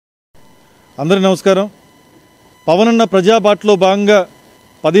అందరికీ నమస్కారం. పవనన్న ప్రజా బాటలో భాగంగా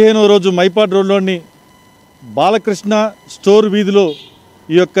 15వ రోజు మైపాడ్ రోడ్లోని బాలకృష్ణ స్టోర్ వీధిలో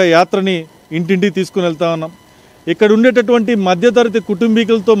ఈ యొక్క యాత్రని ఇంటింటికి తీసుకుని వెళ్తా ఉన్నాం. ఇక్కడ ఉండేటటువంటి మధ్యతరగతి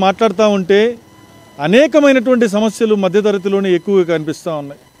కుటుంబీకులతో మాట్లాడుతూ ఉంటే అనేకమైనటువంటి సమస్యలు మధ్యతరగతిలోనే ఎక్కువగా కనిపిస్తూ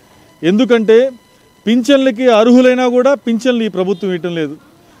ఉన్నాయి. ఎందుకంటే పింఛన్లకి అర్హులైనా కూడా పింఛన్లు ఈ ప్రభుత్వం ఇవ్వటం లేదు.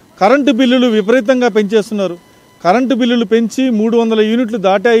 కరెంటు బిల్లులు విపరీతంగా పెంచేస్తున్నారు. కరెంటు బిల్లులు పెంచి 300 యూనిట్లు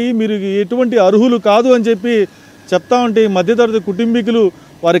దాటాయి, మీరు ఎటువంటి అర్హులు కాదు అని చెప్పి చెప్తా ఉంటే మధ్యతరగతి కుటుంబీకులు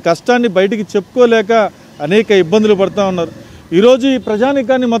వారి కష్టాన్ని బయటికి చెప్పుకోలేక అనేక ఇబ్బందులు పడుతూ ఉన్నారు. ఈరోజు ఈ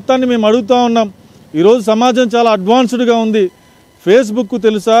ప్రజానికాన్ని మొత్తాన్ని మేము అడుగుతూ ఉన్నాం. ఈరోజు సమాజం చాలా అడ్వాన్స్డ్గా ఉంది. ఫేస్బుక్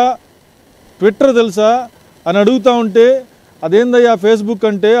తెలుసా, ట్విట్టర్ తెలుసా అని అడుగుతూ ఉంటే అదేందయ్యా ఫేస్బుక్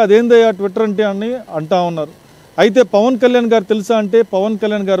అంటే, అదేందయ్యా ట్విట్టర్ అంటే అని అంటూ ఉన్నారు. అయితే పవన్ కళ్యాణ్ గారు తెలుసా అంటే పవన్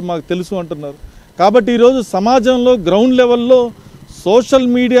కళ్యాణ్ గారు మాకు తెలుసు అంటున్నారు. కాబట్టి ఈరోజు సమాజంలో గ్రౌండ్ లెవెల్లో సోషల్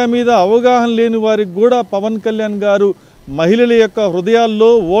మీడియా మీద అవగాహన లేని వారికి కూడా పవన్ కళ్యాణ్ గారు మహిళల యొక్క హృదయాల్లో,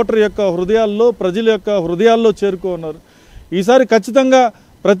 ఓటర్ యొక్క హృదయాల్లో, ప్రజల యొక్క హృదయాల్లో చేరుకున్నారు. ఈసారి ఖచ్చితంగా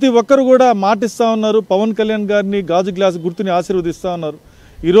ప్రతి ఒక్కరు కూడా మాటిస్తూ ఉన్నారు. పవన్ కళ్యాణ్ గారిని గాజు గ్లాసు గుర్తుని ఆశీర్వదిస్తూ ఉన్నారు.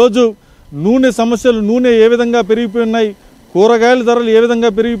 ఈరోజు నూనె సమస్యలు, నూనె ఏ విధంగా పెరిగిపోయినాయి, కూరగాయల ధరలు ఏ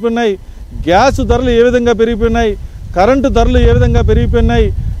విధంగా పెరిగిపోయినాయి, గ్యాస్ ధరలు ఏ విధంగా పెరిగిపోయినాయి, కరెంటు ధరలు ఏ విధంగా పెరిగిపోయినాయి,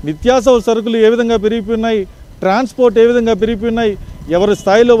 నిత్యావసర సరుకులు ఏ విధంగా పెరిగిపోయినాయి, ట్రాన్స్పోర్ట్ ఏ విధంగా పెరిగిపోయినాయి, ఎవరి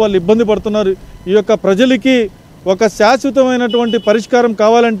స్థాయిలో వాళ్ళు ఇబ్బంది పడుతున్నారు. ఈ యొక్క ప్రజలకి ఒక శాశ్వతమైనటువంటి పరిష్కారం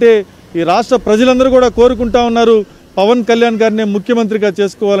కావాలంటే ఈ రాష్ట్ర ప్రజలందరూ కూడా కోరుకుంటా ఉన్నారు పవన్ కళ్యాణ్ గారిని ముఖ్యమంత్రిగా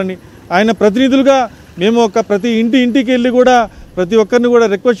చేసుకోవాలని. ఆయన ప్రతినిధులుగా మేము ప్రతి ఇంటికి వెళ్ళి కూడా ప్రతి ఒక్కరిని కూడా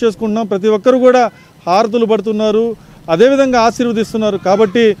రిక్వెస్ట్ చేసుకుంటున్నాం. ప్రతి ఒక్కరు కూడా హారతులు పడుతున్నారు, అదేవిధంగా ఆశీర్వదిస్తున్నారు.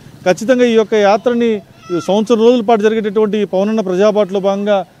 కాబట్టి ఖచ్చితంగా ఈ యొక్క యాత్రని సంవత్సరం రోజుల పాటు జరిగేటటువంటి పవనన్న ప్రజాబాటలో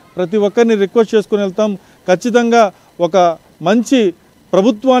భాగంగా ప్రతి ఒక్కరిని రిక్వెస్ట్ చేసుకుని వెళ్తాం. ఖచ్చితంగా ఒక మంచి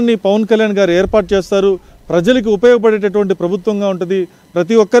ప్రభుత్వాన్ని పవన్ కళ్యాణ్ గారు ఏర్పాటు చేస్తారు. ప్రజలకు ఉపయోగపడేటటువంటి ప్రభుత్వంగా ఉంటుంది.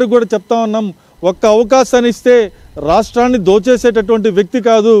 ప్రతి ఒక్కరికి కూడా చెప్తా ఉన్నాం, ఒక్క అవకాశాన్ని ఇస్తే రాష్ట్రాన్ని దోచేసేటటువంటి వ్యక్తి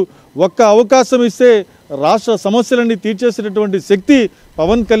కాదు, ఒక్క అవకాశం ఇస్తే రాష్ట్ర సమస్యలన్నీ తీర్చేసేటటువంటి శక్తి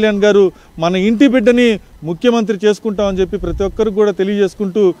పవన్ కళ్యాణ్ గారు. మన ఇంటి బిడ్డని ముఖ్యమంత్రి చేసుకుంటామని చెప్పి ప్రతి ఒక్కరికి కూడా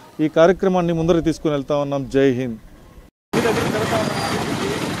తెలియజేసుకుంటూ ఈ కార్యక్రమాన్ని ముందరకు తీసుకుని వెళ్తా ఉన్నాం. జై హింద్.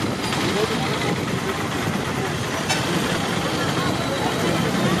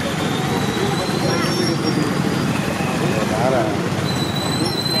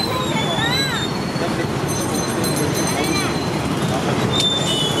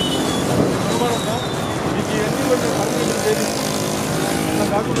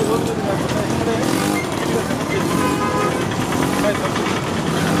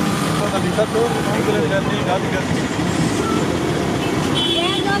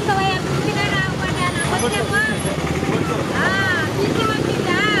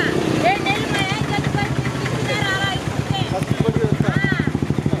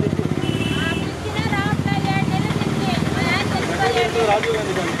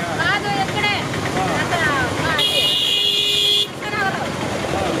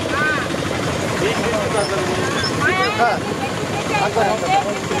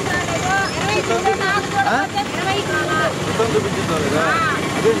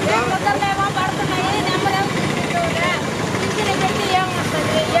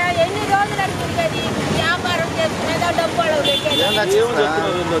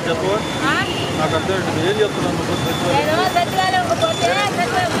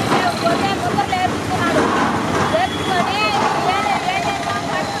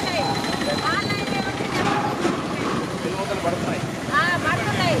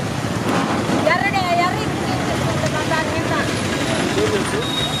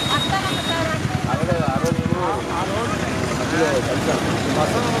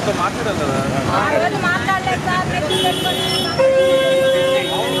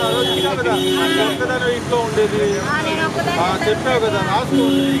 ఇంట్లో ఉండేది చెప్పావు కదా,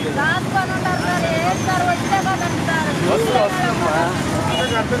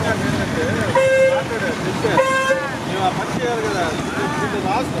 అర్థం కాదు ఏంటంటే మేము ఆ పని చేయాలి కదా.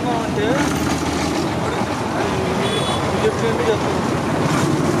 రాసుకున్నామంటే చెప్పినట్టు చేస్తాం.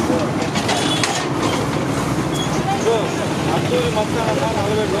 అద్దూరి మొత్తం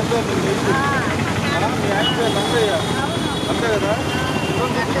 40 రోజులు మీ ఆయన పేరు రంగయ్య అంతే కదా.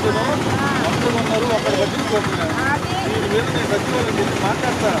 మొత్తం ఉన్నారు, అక్కడ పట్టించుకుంటున్నాను. వీటి మీద నేను సచివాలయం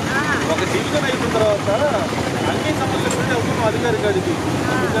మాట్లాడతా. ఒక డివిజన్ అయిపోయిన తర్వాత అన్ని సమస్యలు ఉంటే అవుతున్నాం అధికారి కాడికి.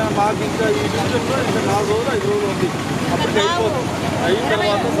 మాకు ఇంకా ఈ డివిజన్లో ఇంకా 4 రోజులు 5 రోజులు ఉంది, అప్పటికి అయిపోతాం. అయిన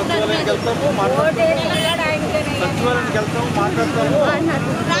తర్వాత సచివాలయానికి వెళ్తాము, మాట్లాడతాము. సచివాలయానికి వెళ్తాము, మాట్లాడతాము.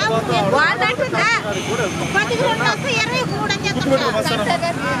 తర్వాత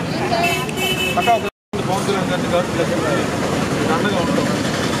పవన్ కళ్యాణ్ గారిని గాజు చేసుకుని అండగా ఉంటాం.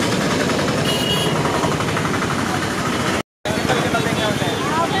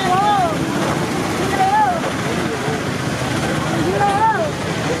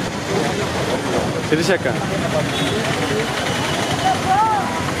 శిరీషక్క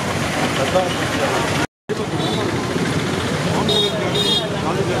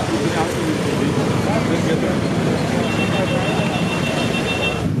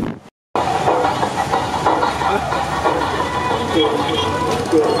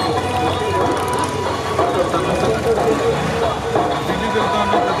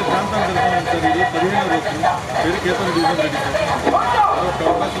ప్రతి ప్రాంతానికి వెళ్తాం సార్. ఇది 15వ రోజు. పేరు కేతమరెడ్డి వినోద్ రెడ్డి సార్. ఒక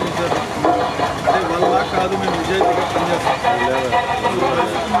అవకాశం ఇచ్చారు. అంటే వాళ్ళ కాదు, మేము విజయతగా పనిచేస్తాం.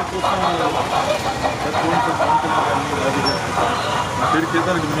 చూస్తాం నా పేరు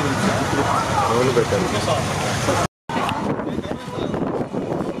కేతమరెడ్డి వినోద్ రెడ్డి సార్. మొదలు పెట్టారు.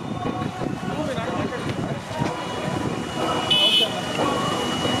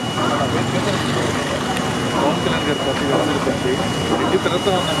 పవన్ కళ్యాణ్ గారి పార్టీ వ్యవసాయ ఇంటి తర్వాత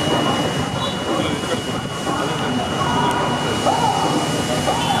ఉన్నాము.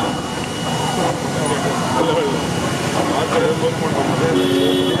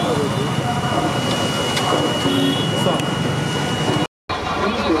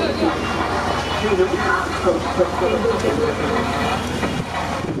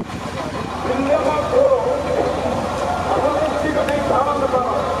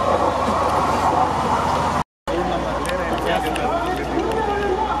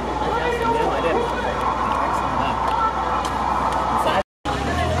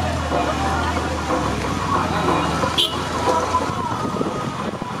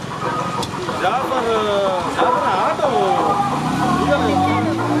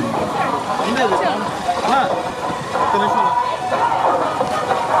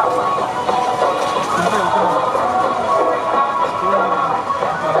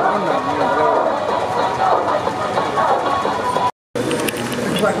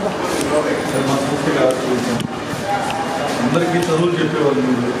 అందరికీ చదువులు చెప్పేవాళ్ళు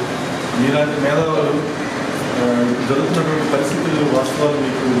మీలాంటి మేధావులు జరుగుతున్నటువంటి పరిస్థితులు వాస్తవాలు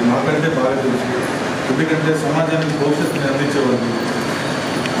మీకు మాకంటే బాగా తెలుసు. ఎందుకంటే సమాజానికి భవిష్యత్తుని అందించేవాళ్ళు.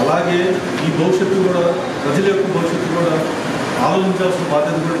 అలాగే ఈ భవిష్యత్తు కూడా ప్రజల యొక్క భవిష్యత్తు కూడా ఆలోచించాల్సిన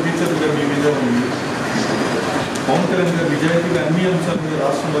బాధ్యత కూడా టీచర్లుగా మీ మీద ఉంది. పవన్ కళ్యాణ్ గారు నిజాయితీగా అన్ని అంశాల మీద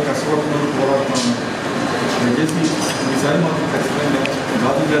రాష్ట్రంలో కష్టపడుతున్నారు, పోరాడుతున్నారు. దయచేసి ఈసారి మాత్రం ఖచ్చితంగా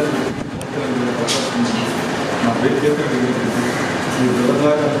జాతీయ పవన్ కళ్యాణ్ గారి అవకాశం ఉంది. నా పేరు కేతమరెడ్డి మీ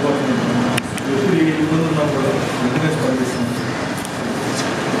బ్రదర్లాగా అనుకోవడం ఎప్పుడు ఏ ఇబ్బంది ఉన్నా కూడా వెంటనే స్పందిస్తాను.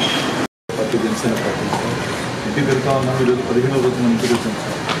 పార్టీ జనసేన పార్టీ ఇంటికి వెళ్తా ఉన్నాం. ఈరోజు 15వ రోజు మనం ఇంటికి వచ్చాం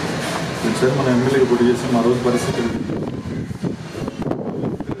సార్. ఈసారి మనం ఎమ్మెల్యేగా పోటీ చేస్తాం. ఆ రోజు పరిస్థితులు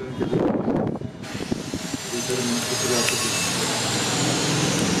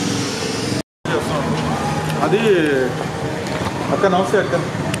అది అక్క నమస్తే అక్క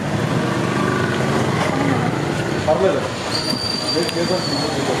పర్లేదు.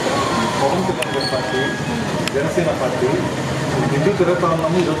 పవన్ కళ్యాణ్ గారి పార్టీ జనసేన పార్టీ ఇంటికి తిరుగుతా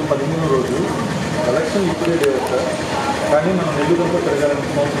ఉన్నాము. ఈరోజు 15వ రోజు. ఎలక్షన్ ఇప్పుడే లేదు సార్, కానీ మనం నెల్లూరులో తిరగాలని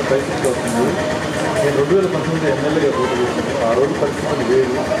సంవత్సరం పరిస్థితి వస్తుంది. నేను 2019 ఎమ్మెల్యేగా పోటీ చేశాను. ఆ రోజు పరిస్థితులు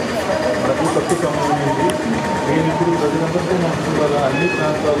వేరు. మనకు తక్కువ సమయం ఉంది. నేను ఇప్పుడు ప్రజలందరితో మనం చూడాలి. అన్ని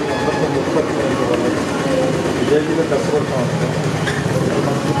ప్రాంతాలు అందరితో ముఖ్యపరిచయం వాళ్ళు విజయగా కష్టపడుతూ ఉంటాం.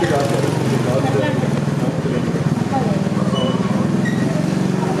 మన పూర్తిగా ఆశిస్తుంది కాదు.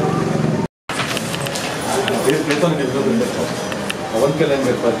 కేతమరెడ్డి వినోద్ రెడ్డి పవన్ కళ్యాణ్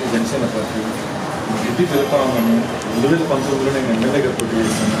గారి పార్టీ జనసేన పార్టీ ఇంటికి వెళ్తా ఉన్నాము. 2019లో నేను ఎమ్మెల్యేగా పోటీ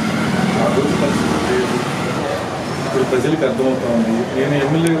చేశాను. ఆ రోజు పరిస్థితి ఇప్పుడు ప్రజలకు అర్థమవుతా ఉంది. నేను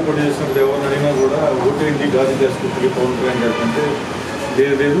ఎమ్మెల్యేగా పోటీ చేసినప్పుడు ఎవరిని అడిగినా కూడా ఓటేంటి గాజు చేసుకుంటుంది పవన్ కళ్యాణ్ గారికి అంటే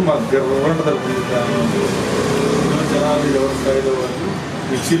లేదు మాకు గర్వంట తరపుంది. జనాలు ఎవరి స్థాయిలో వాళ్ళు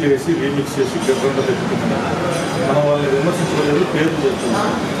మిక్సీలు వేసి రీమిక్స్ చేసి గర్వంట తెచ్చుకుంటున్నారు. మనం వాళ్ళని విమర్శించలేదు, పేర్లు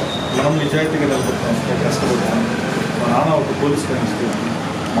చెప్తున్నాం. మనం నిజాయితీగా నిలబడుతున్నాం, కష్టపడుతున్నాం. మా నాన్న ఒక పోలీస్ కానిస్టేబుల్.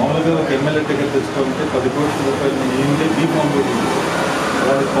 మామూలుగా ఒక ఎమ్మెల్యే టికెట్ తెచ్చుకోవాలంటే 10 కోట్ల రూపాయలు ఏంటి బీఫామ్ కూడా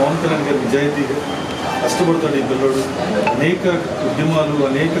అలాంటి పవన్ కళ్యాణ్ గారు నిజాయితీగా కష్టపడతాడు. ఈ పిల్లడు అనేక ఉద్యమాలు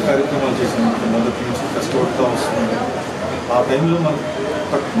అనేక కార్యక్రమాలు చేసిన మొదటి నుంచి కష్టపడుతూ వస్తున్నాడు. ఆ టైంలో మనకు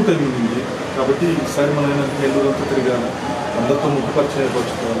తక్కువ టైం ఉంది కాబట్టి ఈసారి మనం నెల్లూరంతా తిరగాలి, అందరితో ముఖ్యపరిచయం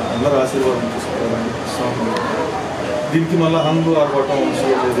ఏర్పరచుకోవాలి, అందరూ ఆశీర్వాదం తీసుకోవాలని ఇస్తాము. దీనికి మళ్ళీ హంగు ఆర్భాటం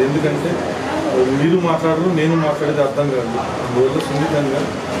అవసరం లేదు. ఎందుకంటే మీరు మాట్లాడరు, నేను మాట్లాడేది అర్థం కాదు. అందువల్ల సున్నితంగా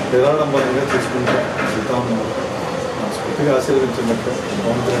నిరాడంబరంగా తీసుకుంటా వెళ్తా ఉన్నాము. స్ఫూర్తిగా ఆశీర్వదించండి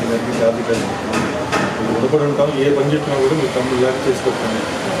పవన్ కళ్యాణ్ గారికి, జాతి గారికి రుణపడి ఉంటాం. ఏ పని చెప్పినా కూడా మీరు తమ్ముడు లాగా చేసుకోకండి.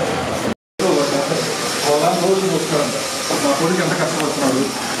 కొడుకు ఎంత కష్టపడుతున్నాడు,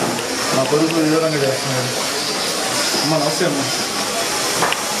 మా కొడుకు ఏ విధంగా చేస్తున్నాడు. అమ్మ నమస్తే అమ్మ.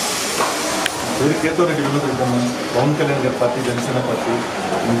 పేరు కేతవరెడ్డి వినోద్ రెడ్డి అమ్మ. పవన్ కళ్యాణ్ గారి పార్టీ జనసేన పార్టీ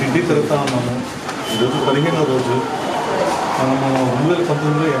ఇంటింటికి తిరుగుతా ఉన్నాము. ఈరోజు 15వ రోజు. మనము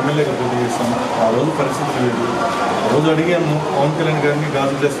 2019లో ఎమ్మెల్యేగా పోటీ చేస్తాము. ఆ రోజు పరిస్థితి లేదు. ఆ రోజు అడిగాము పవన్ కళ్యాణ్ గారిని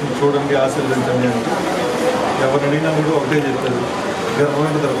గాజులు చేసుకుని చూడండి, ఆశీర్వదించండి అని. ఎవరిని అడిగినా కూడా ఒకటే చెప్పారు,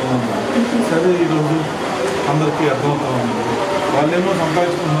 గర్వంగా జరుగుతున్నాము. సరే ఈరోజు అందరికీ అర్థమవుతా ఉంది. వాళ్ళేమో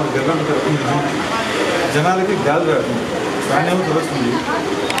సంపాదించుకుంటున్నారు, గర్వంగా జరుగుతుంది. జనాలకి గాలి రాకుండా ప్రాణేమో తెలుస్తుంది,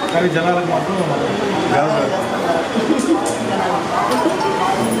 కానీ జనాలకు మాత్రం గాలి రాకుండా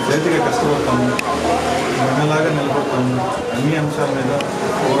చేతిగా కష్టపడతాము, నిన్నలాగా నిలబడతాము, అన్ని అంశాల మీద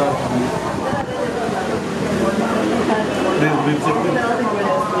పోరాడతాము. మీరు చెప్పి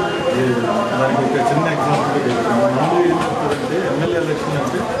దానికి ఒక చిన్న ఎగ్జాంపుల్ చెప్తాను. మామూలుగా ఏం చెప్తారంటే ఎమ్మెల్యే ఎలక్షన్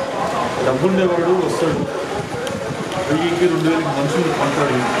అంటే డబ్బుండేవాడు వస్తాడు, 1000కి 2000కి మనుషులు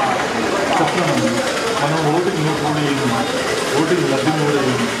కొంటాడు చెప్తున్నాను. మనం ఓటుకి నోటు కూడా వేయము, ఓటుకి లబ్ధి కూడా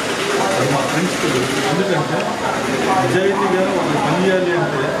వేయము. అది మా ఫ్రెండ్స్ తెలియదు. ఎందుకంటే నిజాయితీగా వాళ్ళు పని చేయాలి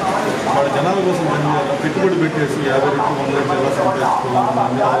అంటే వాడు జనాల కోసం పని చేయాలి. పెట్టుబడి పెట్టేసి 50 రెట్లు 100 రెట్లు ఎలా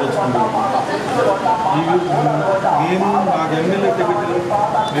సంపాదించుకోవాలని ఆలోచన. నేను నాకు ఎమ్మెల్యే టికెట్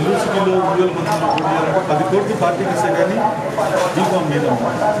నెల్లూరు సిటీలో 2000 మందిలో పోటీ చేయాలంటే 10 కోట్లు పార్టీకి ఇస్తే కానీ దీపం మీద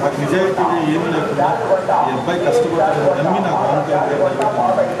నాకు నిజాయితీగా ఏమీ లేకుండా ఈ అబ్బాయి కష్టపడుతుంది నమ్మి నాకు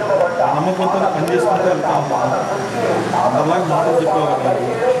నమ్మకంతో పని చేసుకుంటూ వెళ్తా ఉన్నాను. అందరిలాగా మాటలు చెప్పేవారు నాకు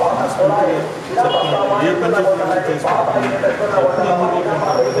మనస్ఫూర్తిగా చెప్తున్నాను. ఏ పని చెప్పినా చేసుకుంటాను. ఎప్పుడు అందుబాటులో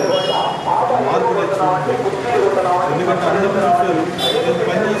ఉంటారు, మార్పు తెచ్చుకుంటుంది. ఎందుకంటే అందరూ చెప్పారు నేను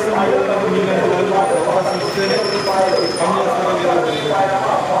పని చేస్తాను, మీలాంటి వాళ్ళు అవకాశం ఇస్తేనే పని చేస్తారా లేదా.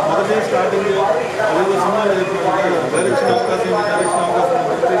 మొదటి స్టార్టింగ్ అదేదో సినిమాలో చెప్పినట్టుగా డైరెక్షన్ అవకాశం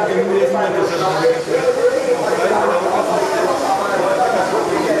ఇంకెందుకు చేసిందా చేశారు. అవకాశం ఇస్తే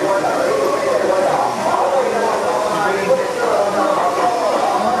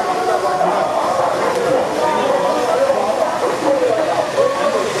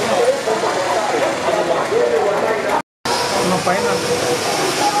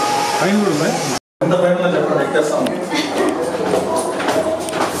పైన కూడా ఉన్నాయి. ఎంత పైన చెప్పండి, ఎక్కేస్తాము.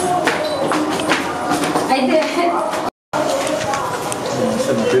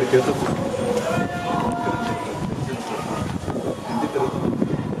 పేరు కేతు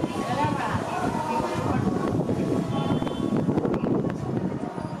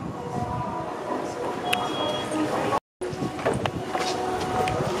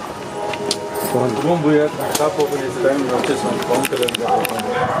రూమ్ పోయా షాప్ ఓపెన్ చేసే టైం వచ్చేసాం. పవన్ కళ్యాణ్ గారు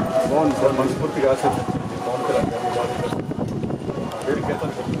బాగుంది సార్, మనస్ఫూర్తిగా ఆశీర్వదించండి పవన్ కళ్యాణ్ గారు. పేరు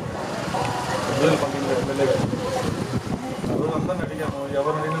కేతన్ 2019 ఎమ్మెల్యే గారు. ఆ రోజు అందరిని అడిగాను,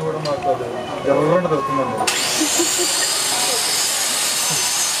 ఎవరు అడిగినా కూడా మాకు అది ఎవరు దొరుకుతుందండి.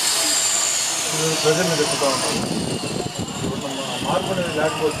 ప్రజల్ని చెప్తా ఉంటాను. మార్పు అనేది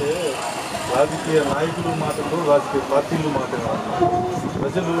లేకపోతే రాజకీయ నాయకులు మాటలు, రాజకీయ పార్టీలు మాట్లాడాలి.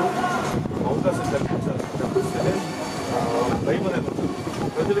 ప్రజలు అవకాశం కల్పించాలి. కల్పిస్తేనే భయం అనేది ఉంటుంది,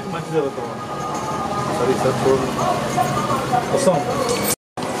 ప్రజలకి మంచి జరుగుతాం. సరే సార్ చూడండి, వస్తాం.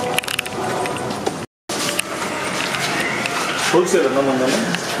 హోల్సేల్ అన్నా మందని.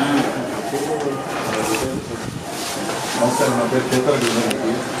 నమస్కారం, నా పేరు కేతవరెడ్డి వినోద్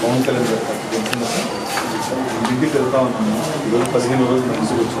రెడ్డి. పవన్ కళ్యాణ్ గారు ఇంటికి వెళ్తా ఉన్నాను. ఈరోజు 15వ రోజు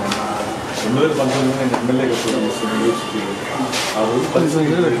మంచిగా వచ్చాను. 2019 నేను ఎమ్మెల్యేగా పోటీ చేస్తాను నెల్లూరు సిటీలో. ఆ రోజు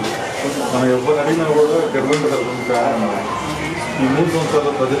 10 మనం ఎవరు అడిగినా కూడా గర్వంగా జరుగుతుంది. ఈ 3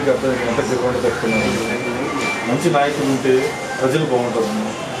 సంవత్సరాల్లో ప్రజలకు అర్థం ఎంత గర్వంగా జరుగుతున్నాను. మంచి నాయకులు ఉంటే ప్రజలు బాగుంటారు,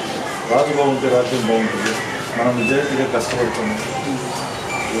 రాజు బాగుంటే రాజ్యం బాగుంటుంది. మనం నిజాయితీగా కష్టపడుతున్నాం,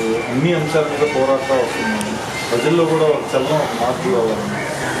 అన్ని అంశాల మీద పోరాడుతూ వస్తున్నాము. ప్రజల్లో కూడా చలనం మార్పు కావాలని.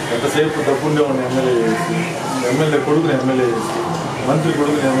 ఎంతసేపు డబ్బుండేవాడిని ఎమ్మెల్యే చేసి, ఎమ్మెల్యే కొడుకుని ఎమ్మెల్యే చేసి, మంత్రి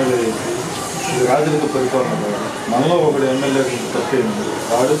కొడుకుని ఎమ్మెల్యే చేసి ఇది రాజులతో పరిపాలన. మనలో ఒకటి ఎమ్మెల్యే తప్పేంది,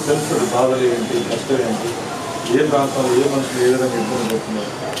 వాడు తెలుస్తుంది బాధలు ఏంటి, కష్టం ఏంటి, ఏ ప్రాంతంలో ఏ మనుషులు ఏ విధంగా ఇబ్బంది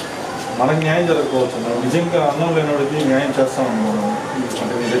పడుతున్నారు. మనకు న్యాయం జరగకపోవచ్చు. నిజంగా అన్నం లేనివాడికి న్యాయం చేస్తామని మనం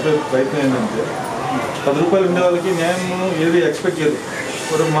అంటే నేను చెప్పే ప్రయత్నం ఏంటంటే 10 రూపాయలు ఉండే వాళ్ళకి న్యాయం ఏది ఎక్స్పెక్ట్ చేయదు.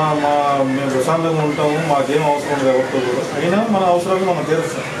 ఇప్పుడు మేము ప్రశాంతంగా ఉంటాము, మాకేం అవసరం లేదు ఎవరితో కూడా, అయినా మన అవసరాలు మనం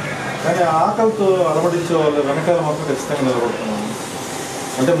తీరుస్తాం. కానీ ఆకలితో అలమటించే వాళ్ళు వెనకాల మాత్రం ఖచ్చితంగా నిలబడుతున్నాము.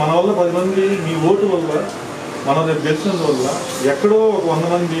 అంటే మన వల్ల 10 మంది మీ ఓటు వల్ల మనం రేపు గెలిచినందువల్ల ఎక్కడో ఒక 100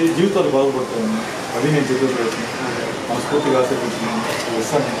 మంది జీవితాలు బాగుపడుతున్నాయి. అది నేను చెప్పే ప్రయత్నం. మనస్ఫూర్తిగా ఆశీర్వదించున్నాను.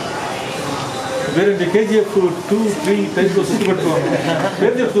 వస్తాను. వేరేంటి KGF 2, 3 టైప్స్ వస్తుంది పెట్టుకోవాలి.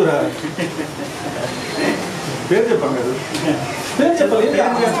 పేరు చెప్తురా, పేరు చెప్పాను కదా, పేరు చెప్పాలి.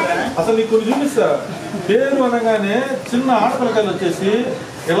 అసలు నీకు కొన్ని చూపిస్తా. పేరు అనగానే చిన్న ఆడపిల్లకాయలు వచ్చేసి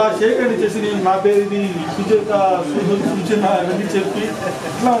ఇలా షేక్ చేసి నేను నా పేరు ఇది సుచేత సుచిన ఇవన్నీ చెప్పి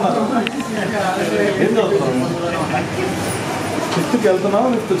ఇట్లా ఉన్నారు. ఏం చదువుతున్నావు? 6th వెళ్తున్నావా?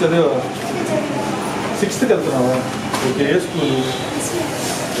 5th చదివా? 6th వెళ్తున్నావా? ఓకే. ఏ స్కూల్?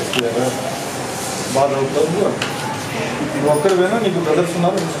 బాగా చదువుతావు. నువ్వు ఒక్కడిపోయినా నీకు బ్రదర్స్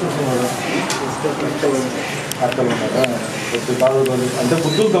ఉన్నారు, సిస్టర్స్ ఉన్నారా? అక్కలు ఉన్నారా? ఓకే. బాగా చదువు అంటే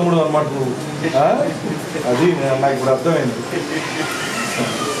బుద్ధులు తమ్ముడు అనమాట నువ్వు. అది నాకు ఇప్పుడు అర్థమైంది.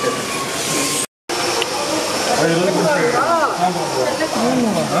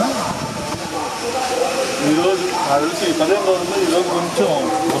 ఈరోజు నాకు తెలిసి 15 రోజులు ఈరోజు కొంచెం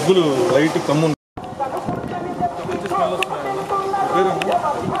డబ్బులు లైట్ కమ్ము.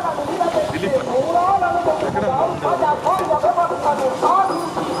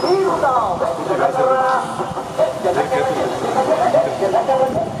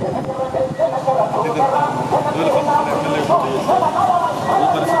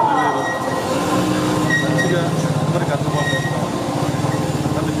 మంచిగా అందరికి అందుబాటులో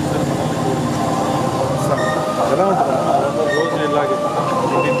ఎలా ఉంటుందా? రోజు ఇలాగే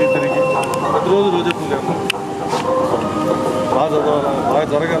ఇంటింటి తిరిగి ప్రతిరోజు రోజే పూజ బాగా చదవాలి, బాగా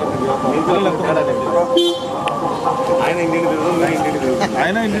జరగాలి. మీ పిల్లలు ఎంత ఆయన ఇంటింటి తిరుగుతాం, మన ఇంటింటి తిరుగుతాం,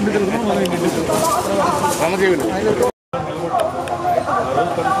 ఆయన ఇంటింటి తిరుగుతాం, మన ఇంటింటి తిరుగుతాం. రమదేవుడు ఆ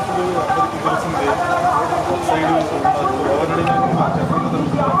రోజు పరిస్థితులు అందరికీ తెలిసిందే. సైడ్ ఎవరిని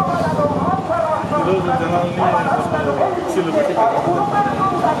ఈరోజు జనాల్ని మిక్సీలు పెట్టి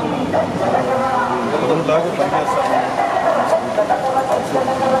దాకా పనిచేస్తాను.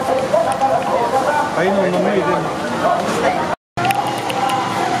 పైన ఉన్నామే ఇదే.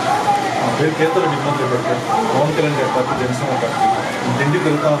 నా పేరు కేతరెడ్డి వినోద్ రెడ్డి. పవన్ కళ్యాణ్ గారి పార్టీ, జనసేన పార్టీ. ఇంటింటికి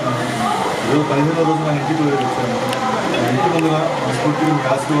వెళ్తా ఉన్నాను. ఈరోజు 15వ రోజు నా ఇంటికి వెళ్ళి వచ్చాను. నా ఇంటి ముందుగా స్ఫూర్తిగా మీ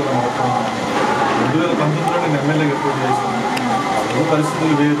ఆశీర్వాదం అవుతున్నాను. 2019లో నేను ఎమ్మెల్యేగా పోటీ చేశాను. అప్పుడు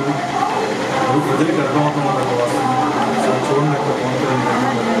పరిస్థితులు వేరు. ఇప్పుడు ప్రజలకు అర్థమవుతున్నారు వాస్తవం. చూడండి ఎక్కడ పవన్ కళ్యాణ్ గారు.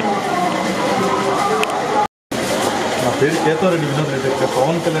 నా పేరు కేతరెడ్డి వినోద్ రెడ్డి.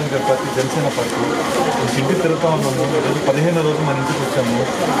 పవన్ కళ్యాణ్ గారి పార్టీ, జనసేన పార్టీ. ఇంటికి తిరుగుతా ఉన్నాము. ఈరోజు 15వ రోజు మన ఇంటికి వచ్చాము.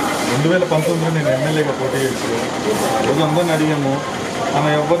 2019లో నేను ఎమ్మెల్యేగా పోటీ చేశాను. ఈరోజు అందరిని అడిగాము. మన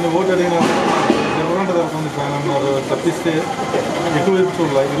ఎవరిని ఓటు అడిగినా ఎవరంటే జరుగుతుంది ఫ్యాన్ అన్నారు తప్పిస్తే ఎక్కువైపు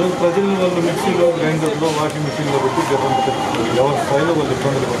చూడాలి. ఈరోజు ప్రజలు వాళ్ళు మిక్సీలో, గ్రైండర్లో, వాషింగ్ మిషన్లో పెట్టి జరుగుతుంది. ఎవరి స్థాయిలో వాళ్ళు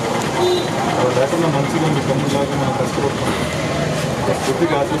ఇబ్బందులు పడతారు. అలా లేకుండా మంచిగా మీ తమ్ముళ్ళలాగా మనం కష్టపడతాం.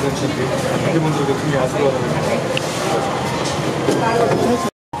 పూర్తిగా ఆశీర్వదించండి. ఇంటి ముందుకు వచ్చి మీ ఆశీర్వాదం.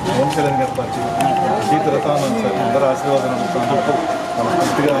 పవన్ కళ్యాణ్ గారి పార్టీ రథానం సార్ అందరూ ఆశీర్వాదం అందుకుంటూ మనం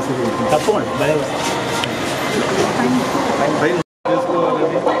పూర్తిగా ఆశీర్వదించాం. తప్పకుండా చేసుకోవాలని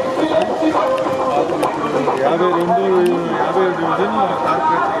 52 డివిజన్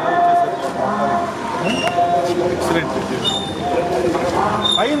కార్పొరేట్ ఎక్సలెంట్.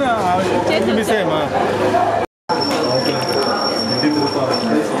 పైన మిస్ అయ్యమా ఇంటి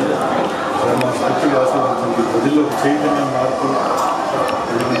తిరుగుతామంటే పూర్తిగా ఆశీర్వదించండి. ప్రజల్లో చైతన్యం మార్పు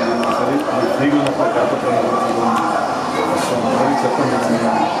సరే ఫ్రీగా ఉన్నప్పుడు చెప్పండి.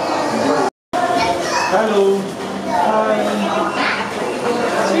 Hello hi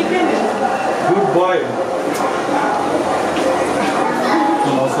good bye.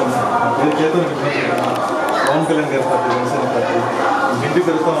 Pawan Kalyan గారి పార్టీ, జనసేన పార్టీ. ఇంటికి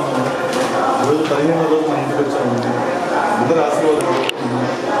వెళ్తా ఉన్నాము. ఈరోజు 15వ రోజు మన ఇంటికి వచ్చాము. అందరూ ఆశీర్వాదం.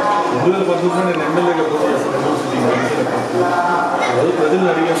 2019లో నేను ఎమ్మెల్యేగా పోటీ చేస్తాను. జనసేన పార్టీ. ఈరోజు ప్రజలను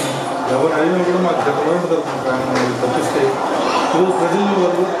అడిగాము. ఎవరు అడిగినా కూడా మాకు గవర్నమెంట్ తరఫున తప్పిస్తే ఈరోజు ప్రజలు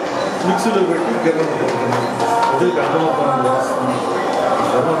వాళ్ళు మిక్సీలో పెట్టి గవర్నమెంట్ ప్రజలకు అర్థమవుతామని రాస్తున్నాం.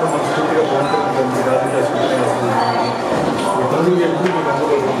 తర్వాత మనస్ఫూర్తిగా పవన్ కళ్యాణ్ ప్రజలు ఎప్పుడు మీకు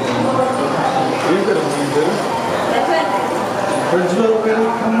అందుబాటులో ఏం పేరు మీ పేరు? ప్రజ్వల్ పేరు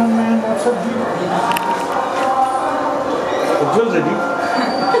ప్రజ్వల్ రెడ్డి.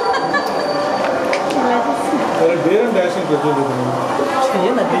 సరే పేరెంట్ యాక్షన్ ప్రజ్వల్ రెడ్డి.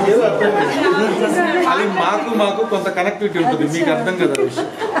 ఏదో అర్థం అది మాకు కొంత కనెక్టివిటీ ఉంటుంది. మీకు అర్థం కదా విషయం.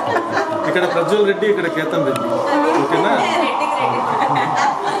 ఇక్కడ ప్రజ్వల్ రెడ్డి, ఇక్కడ కేతన్ రెడ్డి. ఓకేనా?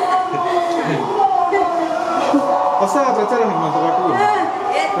 వస్తా ప్రచారానికి మనతో పాటు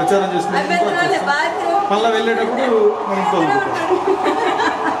ప్రచారం చేసుకుంటాం. మళ్ళీ వెళ్ళేటప్పుడు మన ఇంట్లో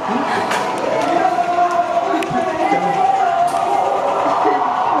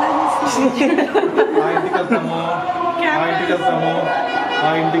ఆ ఇంటికి వెళ్తాము. ఆ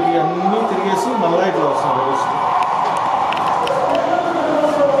ఇంటికి అన్నీ తిరిగేసి మళ్ళీ ఇట్లా వస్తాం.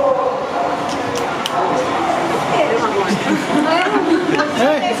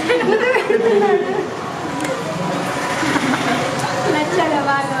 నచ్చాడా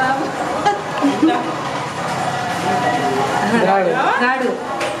బాగా?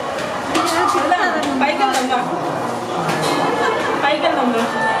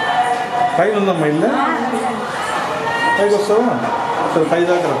 పైన ఉందమ్మా ఇల్లు పైకి వస్తావా సరే పై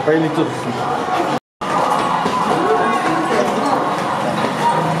దాకా పై నుంచి వస్తుంది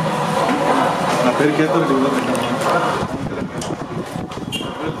నా పేరు కేతరెడ్డి వినోద్ రెడ్డి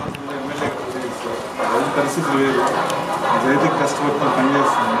పరిస్థితి లేదు నిజైతే కష్టపడుతున్నా పని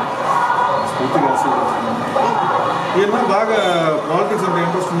చేస్తున్నాను స్ఫూర్తిగా ఆశీర్వదిస్తున్నాను ఏమన్నా బాగా పాలిటిక్స్ అంటే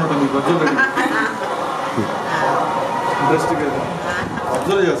ఇంట్రెస్ట్ ఉన్నట్టు మీకు అబ్జర్వ్ ఇంట్రెస్ట్గా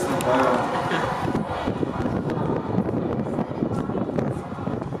అబ్జర్వ్ చేస్తున్నాను బాగా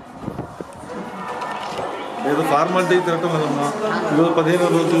ఏదో ఫార్మాలిటీ తిరగటం లేదమ్మా ఈరోజు 15వ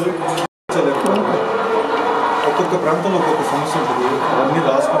రోజు ఒక్కొక్క ప్రాంతంలో ఒక్కొక్క సమస్య ఉంటుంది అవన్నీ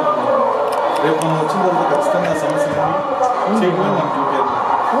రాసుకుంటున్నాం రేపు మనం వచ్చిన తర్వాత ఖచ్చితంగా ఆ సమస్యలన్నీ చేయడమే మన డ్యూటీ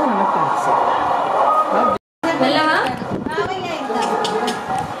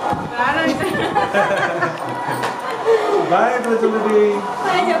బాయ్ ప్రజలకి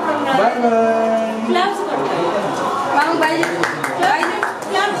బాయ్ బాయ్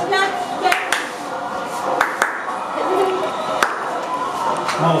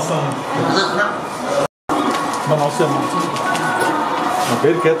వస్తాను నమస్తే అమ్మా నా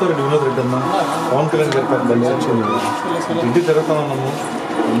పేరు కేతరెడ్డి వినోద్ రెడ్డి అమ్మా పవన్ కళ్యాణ్ గారి పరిచయం ఇంటికి తిరుగుతామన్నాము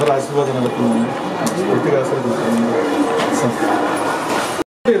అందరూ ఆశీర్వాదం నడుపుతున్నాము పూర్తిగా ఆశీర్వదిస్తున్నాము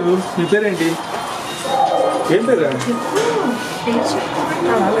పేరు మీ పేరేంటి ఏం పేరు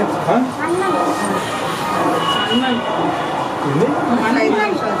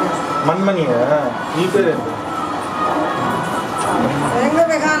మన్మణియా మీ పేరేంటి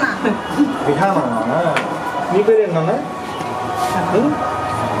విహానా నీ పేరేంటన్నా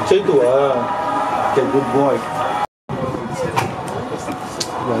చైతువా గుడ్ బాయ్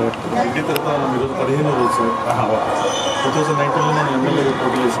ఇంటి తర్వాత ఈరోజు 15వ రోజు 2019లో నేను ఎమ్మెల్యేగా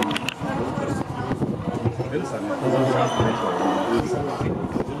పోటీ చేశాను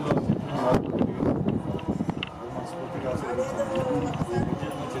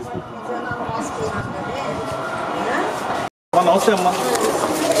నమస్తే అమ్మా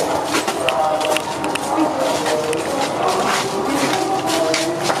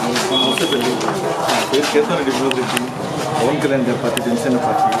నమస్తే పెళ్ళి నా పేరు కేతరెడ్డి వినోద్ రెడ్డి పవన్ కళ్యాణ్ గారి పార్టీ జనసేన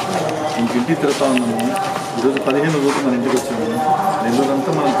పార్టీ ఇంటింటికి తిరుగుతా ఉన్నాము ఈరోజు 15వ రోజు మన ఇంటికి వచ్చాము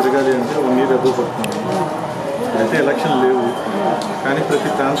నెల్లూరంతా మనం తిరగాలి అంటే ఒక నీరు ఎదురు పడుతున్నాము అయితే ఎలక్షన్ లేవు కానీ ప్రతి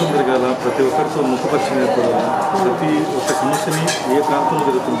ప్రాంతం తిరగాల ప్రతి ఒక్కరితో ముఖపరిచయం ఏర్పడాలి ప్రతి ఒక్క సమస్యని ఏ ప్రాంతంలో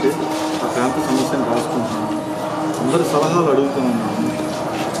జరుగుతుంటే ఆ ప్రాంత సమస్యని రాసుకుంటున్నాము అందరి సలహాలు అడుగుతున్నాము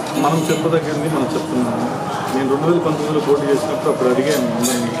మనం చెప్పదగ్గరని మనం చెప్తున్నాము నేను 2019లో పోటీ చేసినప్పుడు అప్పుడు అడిగాను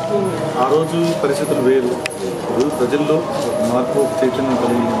అందరినీ ఆ రోజు పరిస్థితులు వేరు ఈరోజు ప్రజల్లో ఒక మార్పు ఒక చైతన్యం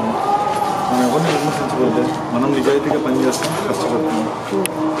కలిగినాము మనం ఎవరిని విమర్శించకూడదు మనం నిజాయితీగా పనిచేస్తాం కష్టపడుతున్నాం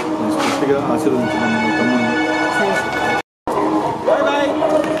మనం పూర్తిగా ఆశీర్వదించున్నాము మీ తమ్ముడిని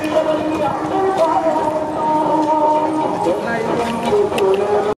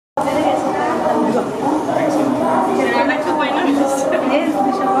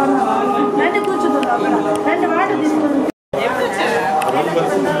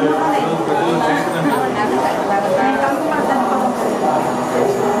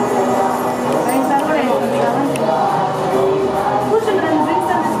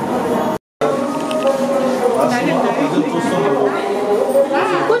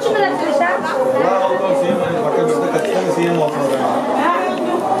సీఎం అవుతున్నారు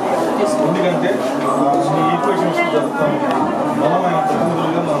ఎందుకంటే ఈక్వేషన్స్ జరుగుతూ ఉంటాయి మనం ఆయన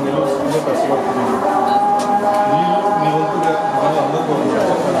ప్రతినిధులుగా మనం నిలవస్తుందో కష్టపడుతున్నాం మీరు మీ వంతుగా మనం అందరికీ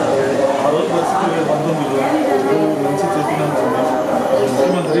ఆ రోజు పరిస్థితులు 19లో మంచి చేతిగా ఉంటుంది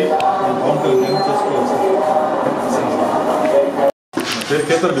ముఖ్యమంత్రి పవన్ కళ్యాణ్ చేసుకోవాలి పేరు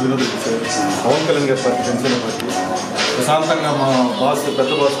కేతరెడ్డి వినోద్ రెడ్డి సార్ పవన్ కళ్యాణ్ గారి పార్టీ జనసేన పార్టీ ప్రశాంతంగా మా బాస్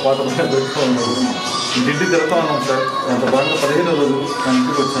పెద్ద బాస్ పాట పెట్టుకున్నారు ఇంటింటికి తిరుగుతూ ఉన్నాం సార్ అంత బాగా 15వ రోజు నా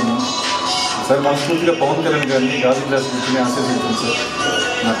ఇంటికి వచ్చాము సార్ మనస్ఫూర్తిగా పవన్ కళ్యాణ్ గారిని గాజు గ్లాస్ కూర్చొని ఆశీర్వదించాను సార్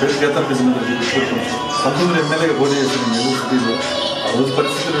నా పేరు కేతరెడ్డి వినోద్ రెడ్డి గుర్తుపెట్టుకోండి 19లో ఎమ్మెల్యేగా పోటీ చేశాను నెల్లూరు సిటీలో ఆ రోజు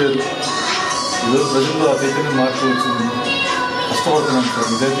పరిస్థితులు వేరు ఈరోజు ప్రజల్లో ఆ చైతన్యం మార్పు వచ్చింది కష్టపడుతున్నాను సార్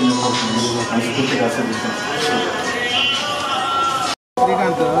నిజాయితీ నిలబడుతుంది మనస్ఫూర్తిగా ఆశీర్వదించాను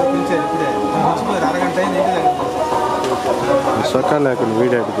శ్రీకాంత్ పిలిచారు ఇప్పుడే మర్చిపోయారు అరగంట అయింది ఇంటి దగ్గర సొక్క లేకుండా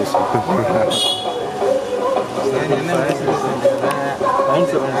వీడియో తీసి అవును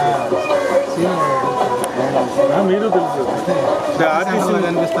సార్ మీరు తెలుసు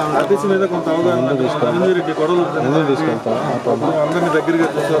ఆర్టీసీ మీద కొంత అవగాహన రెడ్డి గొడవలు తీసుకెళ్తాం అందరినీ దగ్గరగా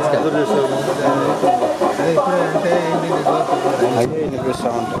చూసారు అబ్జర్వ్ చేశారు అదే ఇప్పుడే అంటే అదే వినిపిస్తూ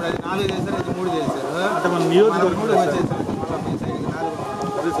ఉంటాం 4 చేశారు 3 చేశారు అంటే మన నియోజకవర్గం వచ్చేసారు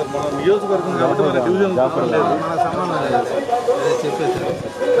అదే సార్ మన నియోజకవర్గం కాబట్టి మన డివిజన్ లేదు. మన సంబంధం లేదు సార్. అదే చెప్పేది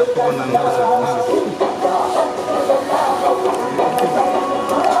తప్పకుండా అందరూ సార్.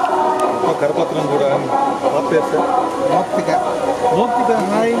 కరపత్రం కూడా పేరు సార్ మోక్తిక.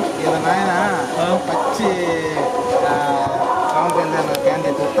 హాయ్ ఇది నాయన పచ్చి Pawan Kalyan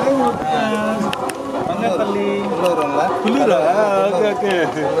candidate పుల్లూరా? Okay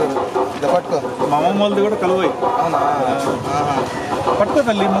okay. పట్టుకో మా అమ్మమ్మ వాళ్ళది కూడా కలువాయి. అవునా? పట్టుకో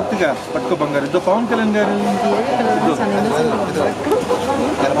తల్లి మొక్తిగా పట్టుకో బంగారు. ఇదో పవన్ కళ్యాణ్ గారు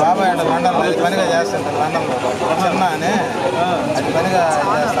బాబాయ్ అంటే లండన్ అది పనిగా చేస్తుంటారు. లండన్లో చిన్న అని అది పనిగా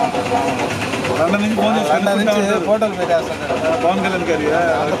చేస్తా ఉంటారు. లండన్ నుంచి ఫోన్ చేసి లండన్ నుంచి ఫోటోలు పెట్టేస్తుంటారు పవన్ కళ్యాణ్ గారి.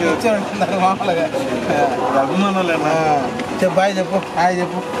 వచ్చి ఉంటున్నారు మామూలుగా. అభిమానాలేనా? చెప్పు బాయ్ చెప్పు హాయ్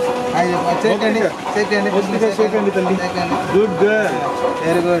చెప్పు హాయ్ చెప్పు. చేయండి చేయండి తల్లి. Good good.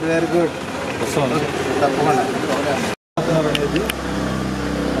 Very good very good. తప్పకుండా అనేది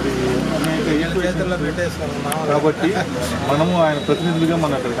అది అనేక చేతుల్లో పెట్టేస్తాను కాబట్టి మనము ఆయన ప్రతినిధులుగా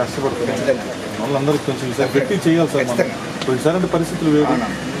మనం అక్కడ కష్టపడుతున్నాం. వాళ్ళందరికీ కొంచెం ఈసారి గట్టి చేయాలి సార్. మనం ఈసారి అంటే పరిస్థితులు వేరు.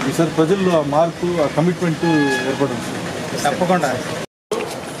 ఈసారి ప్రజల్లో ఆ మార్పు ఆ కమిట్మెంట్ ఏర్పడింది. తప్పకుండా.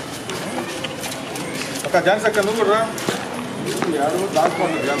 ఒక ఝాన్సీ అక్క నువ్వు కూడా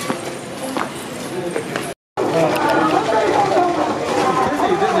దాచుకోండి. ఝాన్సీ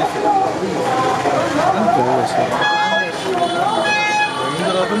ఇదే చేసి అయిన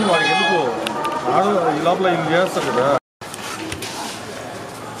తర్వాత నువ్వు వాడికి వెళ్ళిపో. ఆడు ఈ లోపల ఇది చేస్తాడు కదా.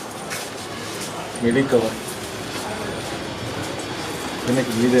 మెడిక్ కవర్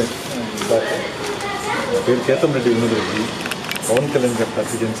దీనికి మీదే పేరు కేతంరెడ్డి వినోద్ రెడ్డి. పవన్ కళ్యాణ్ గారి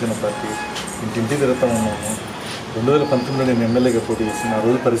పార్టీ జనసేన పార్టీ ఇంటింటి తిరుగుతూ ఉన్నాము. 2019 నేను ఎమ్మెల్యేగా పోటీ చేసిన. ఆ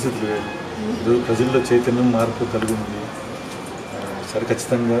రోజు పరిస్థితులు వేరు. ఈరోజు ప్రజల్లో చైతన్యం మార్పు కలిగింది. సరే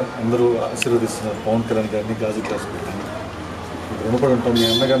ఖచ్చితంగా అందరూ ఆశీర్వదిస్తున్నారు పవన్ కళ్యాణ్ గారిని. గాజు గ్లాస్ పెట్టి మీకు రుణపడి ఉంటాం. మీ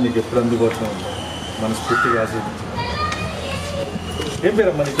అన్నగా మీకు ఎప్పుడు అందుబాటులో ఉంటాం. మనస్ఫూర్తిగా ఆశీర్వదించాం. ఏం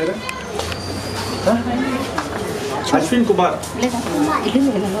పేరమ్మా నీ పేరు? అశ్విన్ కుమార్.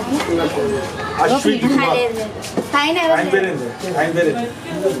 అశ్విన్ కుమార్. ఆయన పేరేంది? ఆయన పేరేంది?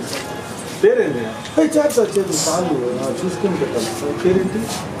 పేరేంది? చేతి చాలు చూసుకుని పెట్టాలి. పేరేంటి?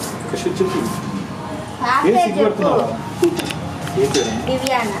 చెప్పు. ఏం సిగ్గుపడుతున్నావా? ఏ పేరు?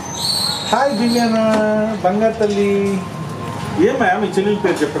 హాయ్ దివ్యానా బంగారు తల్లి. ఏమా మీ చెల్లెల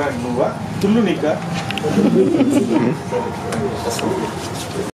పేరు చెప్పడానికి నువ్వా? తుల్లు నీకా?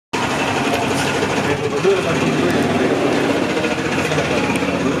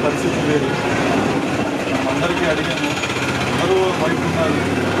 పరిస్థితి లేదు. అందరికీ అడిగాను. అందరూ వైపు ఉన్నారు.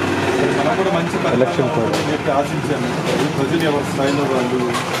 మనం కూడా మంచి ఎలక్షన్ చెప్పి ఆశించాను. ప్రజలు ఎవరి స్థాయిలో వాళ్ళు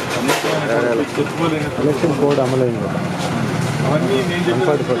చెప్పుకోలేని ఎలక్షన్ కోడ్ అమలైంది. అవన్నీ నేను చెప్పిన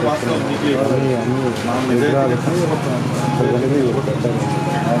వాస్తవం.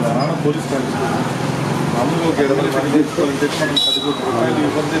 నాన్న పోలీస్ కానిస్టేబుల్ మామూలుగా ఒక 20 పని చేసుకోవాలంటే మనం 10 కోట్ల రూపాయలు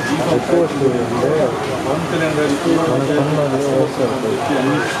ఇవ్వండి. పవన్ కళ్యాణ్ గారికి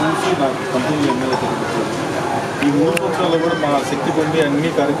అన్ని చూసి నాకు 19 ఎమ్మెల్యే జరిగింది. ఈ 3 సంవత్సరాలు కూడా మా శక్తి పొంది అన్ని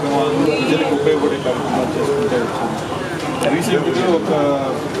కార్యక్రమాలు ప్రజలకు ఉపయోగపడే కార్యక్రమాలు చేసుకుంటే వచ్చాము. రీసెంట్గా ఒక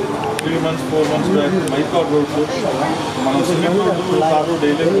 3 months 4 months బ్యాక్ మైపాడ్ రోడ్లో మనం cement road car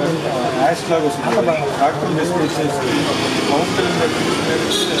daily ash లాగా వస్తుంది. ట్రాక్టర్ తీసుకొచ్చేసి పవన్ కళ్యాణ్ గారికి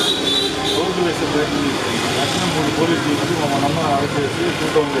రోడ్డు వేసే ప్రయత్నం చేసి యాక్చువల్గా 3 పోలీసులు చూసి మా అమ్మ ఆర్డర్ చేసి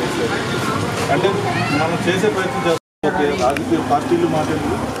 2000 వేసారు. అంటే మనం చేసే ప్రయత్నం చేస్తాం. ఓకే, రాజకీయ పార్టీలు మాట్లాడి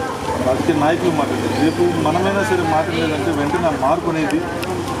రాజకీయ నాయకులు మాట్లాడారు. రేపు మనమైనా సరే మాట్లాడలేదంటే వెంటనే ఆ మార్పు అనేది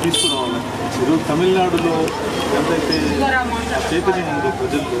తీసుకురావాలి. ఈరోజు తమిళనాడులో ఎంతైతే చైతన్యం ఉందో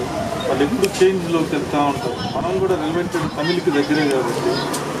ప్రజల్లో వాళ్ళు ఎప్పుడు చేంజ్లోకి వెళ్తూ ఉంటారు. మనం కూడా రిలవెంట్ తమిళకి దగ్గరే కాబట్టి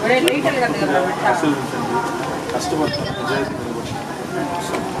ఆశీర్వదించండి. కష్టపడతాం నిజాయితీ నిలబడి.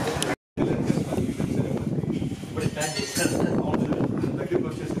 దగ్గరికి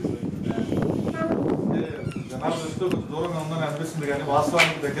వచ్చేసి జనాల దృష్టిలో కొంచెం దూరంగా ఉందని అనిపిస్తుంది కానీ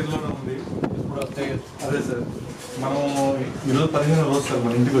వాస్తవానికి దగ్గరలోనే ఉంది. అదే సార్, మనం ఈరోజు 15వ రోజు సార్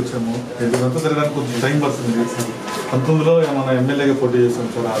మన ఇంటికి వచ్చాము. ఇదంతా తిరగడానికి కొంచెం టైం పడుతుంది. 19లో మన ఎమ్మెల్యేగా పోటీ చేస్తాం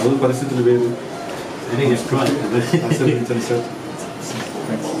సార్. ఆ రోజు పరిస్థితులు వేరు. ఆశీర్వదించండి సార్.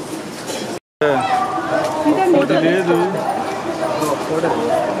 లేదు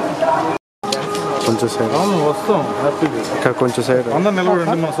కొంచెం సైడ్ వస్తాం హ్యాపీగా. ఇక్కడ కొంచెం సైడ్ అందరు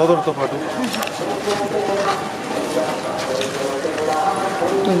నిలబడండి మన సోదరుడితో పాటు.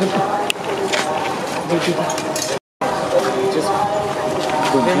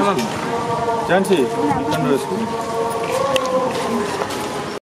 ఝాన్సీ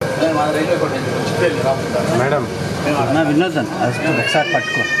మేడం నా వినోదన్ ఒకసారి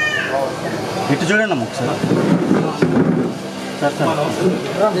పట్టుకో. ఇటు చూడండి ఒకసారి.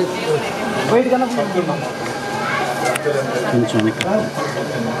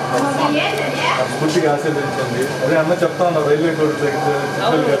 పూర్తిగా ఆశీర్వదించండి. అదే అన్న చెప్తా ఉన్నా రైల్వే కోడ్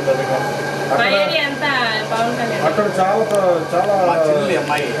అక్కడ చాలా చాలా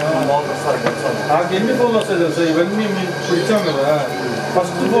నాకు ఎన్ని ఫోన్లు వస్తాయి తెలుసా? ఇవన్నీ మీకు ఇప్పుడు ఇచ్చాం కదా,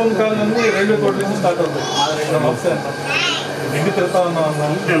 ఫస్ట్ ఫోన్ కాల్ నుండి రైల్వే కోడ్ నుంచి స్టార్ట్ అవుతుంది. ఇంటికి తిరుగుతా ఉన్నాం అన్న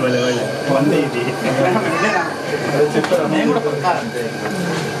చెప్పారు.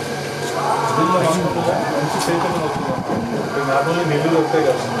 మంచి చైతన్యం వస్తుంది. నార్మల్గా నెల్లూరు వస్తాయి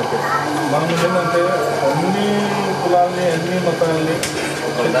కదా, మనం ఏంటంటే అన్ని కులాలని అన్ని మతాలని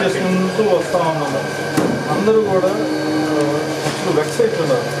చెక్ చేసుకుంటూ వస్తూ ఉన్నాము. అందరూ కూడా అసలు వెబ్సైట్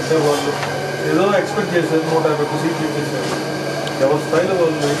ఉన్నారు. అంటే వాళ్ళు ఏదో ఎక్స్పెక్ట్ చేశారు, 150 సీట్లు ఇచ్చేసారు. ఎవరి స్థాయిలో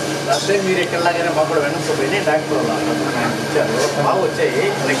వాళ్ళు అదే మీరు ఎక్కడలాగానే మాకు కూడా వెనకపోయి డాక్టర్ ఇచ్చారు, బాగా వచ్చాయి.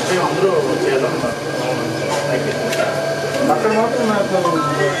 నెక్స్ట్ టైం అందరూ వచ్చేయాలి. అక్కడ మాత్రం నాకు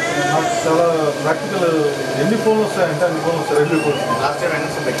చాలా ప్రాక్టికల్. ఎన్ని ఫోన్లు వస్తాయంటే అన్ని ఫోన్లు వస్తాయి. రైల్వే కోడ్ లాస్ట్ టైం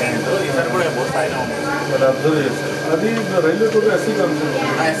వెనక్కి పెట్టాను, ఈసారి కూడా బోర్డు ఆయన అది అబ్జర్వ్ చేస్తారు. అది railway code SC council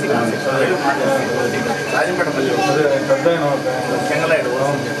Rajampet మళ్ళీ అదే పెద్ద ఆయన చెంగలాయుడు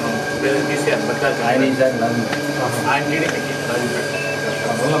తీసేయాలి. ఆయన ఆయన టీడీపీకి రాజంపేట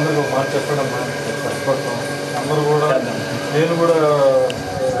వాళ్ళందరికీ ఒక మాట చెప్పడం కష్టపడతాం. అందరూ కూడా నేను కూడా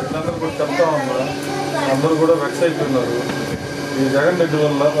వీళ్ళందరూ కూడా చెప్తా ఉన్నా. అందరూ కూడా వెక్స్ అయిపోయినారు. ఈ జగన్ రెడ్డి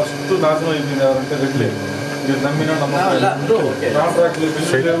వల్ల ఫస్ట్ నాశనం అయిపోయింది ఎవరంటే రెడ్లే. మీరు నమ్మినా నమ్మకం కాంట్రాక్ట్లు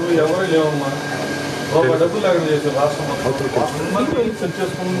బిల్లు లేవు, ఎవరు లేవమ్మా. ఒక డబ్బులు లేకుండా చేశారు రాష్ట్రం మొత్తం. సెట్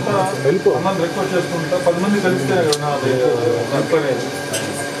చేసుకుంటా అన్నం రిక్వెస్ట్ చేసుకుంటా 10 మంది కలిస్తే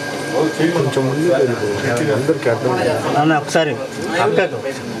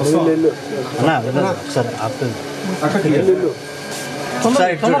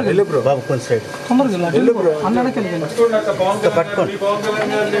ఒకసారి బాబు కొంచెం సైడ్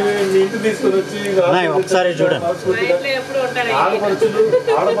ఒకసారి చూడండి.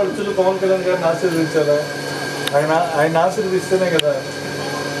 ఆడపడుచులు పవన్ కళ్యాణ్ గారిని ఆశీర్వదించారా? ఆయన ఆశీర్వదిస్తేనే కదా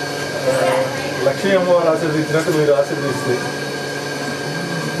లక్ష్మీ అమ్మవారు ఆశీర్వదించినట్టు మీరు ఆశీర్వదిస్తే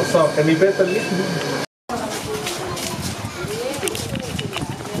వస్తాం. అక్కడ నీ పేరు తల్లి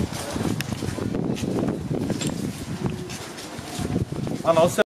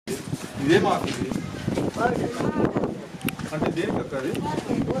నమస్తే. ఇదే మాకు అంటే దేనికి అక్క అది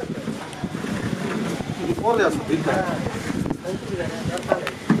ఇది ఫోన్ చేస్తుంది.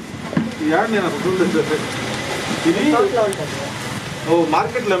 ఈ యాడ్ నేను అసలు చూడలేదు. ఇది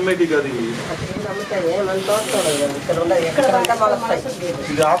మార్కెట్లో అమ్మేటి కాదు.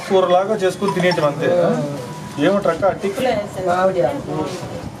 ఇది ఆకుకూరలాగా చేసుకుని తినేటం అంతే. ఏమంటారు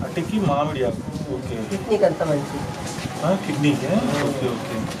అట్టికి మామిడి ఆకు. ఓకే కిడ్నీకి. ఓకే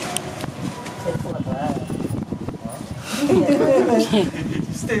ఓకే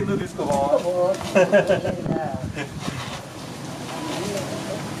ఇస్తే ఎందుకు తీసుకోవా?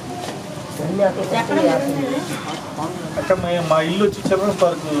 అక్కడ మా ఇల్లు వచ్చి చిల్డ్రన్స్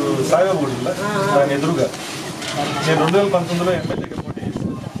పార్క్ సాయిబాబు దాని ఎదురుగా. నేను 2019లో ఎమ్మెల్యేగా పోటీ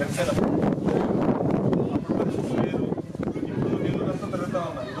జనసేన. ఇప్పుడు నెల్లూరంతా తిరుగుతా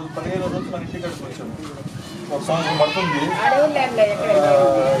ఉన్నా. ఈరోజు 15 రోజులు మన ఇంటికి వచ్చాను. ఒక సంవత్సరం పడుతుంది.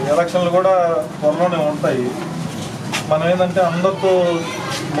 ఎలక్షన్లు కూడా త్వరలోనే ఉంటాయి. మనం ఏంటంటే అందరితో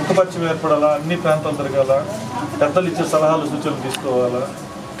ముఖపరిచయం ఏర్పడాలా, అన్ని ప్రాంతాలు తిరగాల, పెద్దలు ఇచ్చే సలహాలు సూచనలు తీసుకోవాలా.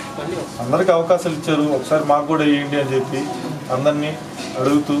 అందరికీ అవకాశాలు ఇచ్చారు, ఒకసారి మాకు కూడా వేయండి అని చెప్పి అందరినీ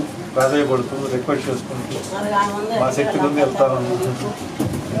అడుగుతూ ప్రాధాయపడుతూ రిక్వెస్ట్ చేసుకుంటూ మా శక్తి కొద్ది వెళ్తాను.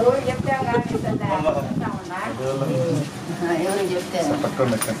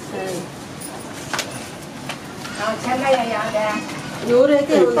 పట్టుకోండి అక్క.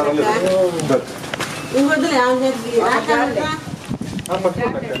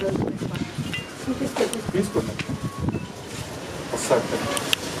 తీసుకోండి వస్తా.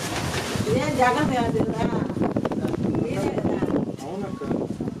 అవునక్క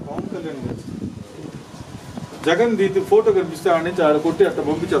పవన్ కళ్యాణ్ గారు జగన్ దీని ఫోటో కనిపిస్తే ఆడ నుంచి ఆడ కొట్టి అట్లా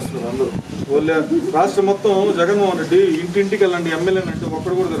పంపించేస్తున్నారు అందరూ. వాళ్ళ రాష్ట్రం మొత్తం జగన్మోహన్ రెడ్డి ఇంటింటికి వెళ్ళండి ఎమ్మెల్యే అంటే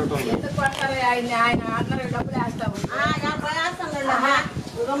ఒక్కడు కూడా తిరగటం లేదు.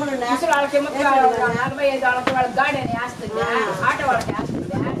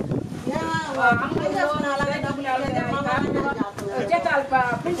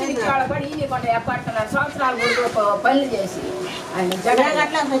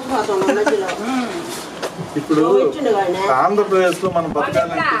 ఇప్పుడు ఆంధ్రప్రదేశ్ లో మనం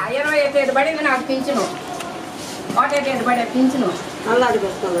 25 పడింది నాకు పింఛను. 25 పడే పింఛను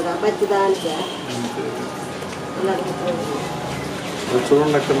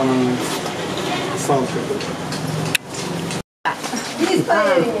చూడండి అక్కడ మనం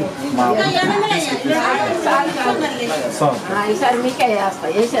ఈసారి మీకే వేస్తా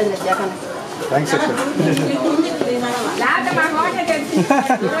వేసేది జగన్ థ్యాంక్స్ అక్క. లేకపోతే మాకు ఓటే తెలిసి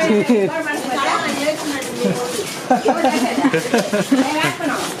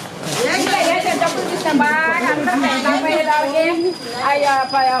డబ్బులు తీసుకొని బాగా అందరికీ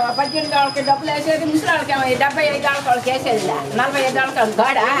 18 వాళ్ళకి డబ్బులు వేసేది ముసలి వాళ్ళకి 75 వాళ్ళకి వేసేది 45 వాళ్ళకి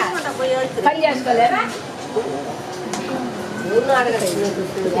గాడ పని చేసుకోలేదా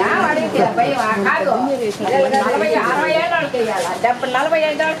అడిగితే భయం కాదు 40-60 ఏళ్ళ వాళ్ళకి వేయాలి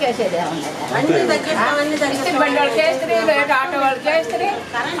 45 వాళ్ళకి వేసేది బండి వాళ్ళకి వేస్తుంది ఆటో వాళ్ళకి వేస్తుంది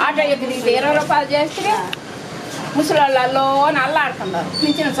ఆటో ఎక్కి 20 రూపాయలు చేస్తుంది ముసలి వాళ్ళలో అల్లాడుతున్నారు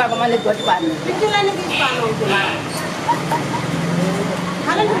పింఛన సగం మంది కొట్టుపారు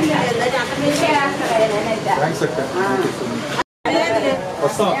థ్యాంక్స్ అక్క.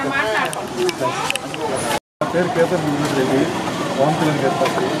 వస్తాం అక్క. నా పేరు కేతన్ వినోద్ రెడ్డి, పవన్ కళ్యాణ్ గారి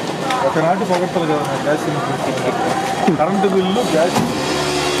పార్టీ. ఒకనాటి పొగడ్తలు కదా gas cylinder, current bill, gas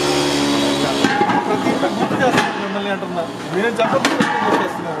ప్రతి గుర్తు చేస్తున్నారు మిమ్మల్ని అంటున్నారు. మీరేం చెప్పలేదు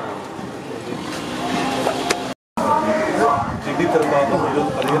చేస్తున్నారు. ఇంటి తర్వాత ఈరోజు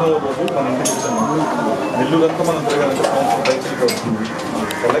 15వ రోజు మన ఇంటికి వచ్చాము. నెల్లూరంతా మనం తిరగాలంటే సంవత్సరం పైసలు వస్తుంది.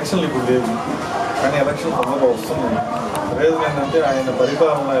 ఎలక్షన్లు ఇప్పుడు లేవు, కానీ ఎలక్షన్ తొందరగా వస్తున్నాయి. రీజన్ ఏంటంటే ఆయన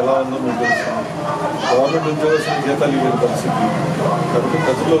పరిపాలన ఎలా ఉందో మీకు తెలుస్తుంది. గవర్నమెంట్ ఉద్యోగస్తుల జీతాలు ఇవ్వే పరిస్థితి, కాబట్టి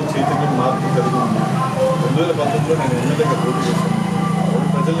ప్రజల్లో చైతన్యం మార్పు కలిగి ఉంది. 2019లో నేను ఎమ్మెల్యేగా పోటీ చేశాను.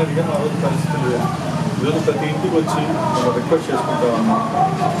 ప్రజలను అడిగిన ఆ రోజు పరిస్థితులు లేదు. ఈరోజు ప్రతి ఇంటికి వచ్చి మనం రిక్వెస్ట్ చేసుకుంటా ఉన్నాం.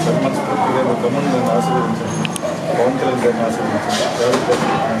 మనస్ఫూర్తిగా మీ తమ్ముడు నన్ను ఆశీర్వదించండి, పవన్ కళ్యాణ్ గారిని ఆశీర్వదించండి.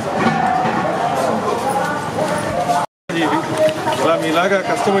 ఇలా మీలాగా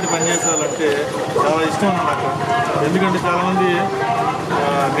కష్టపడి పనిచేసాలంటే చాలా ఇష్టం నాకు. ఎందుకంటే చాలామంది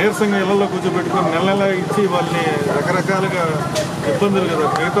నీరసంగా ఇళ్లలో కూర్చోబెట్టుకొని నెల ఇచ్చి వాళ్ళని రకరకాలుగా ఇబ్బందులు కదా,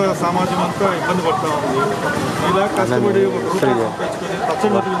 మిగతా సమాజం అంతా ఇబ్బంది పడుతూ ఉంది. ఇలా కష్టపడి ఒక రూపాయి తెచ్చుకొని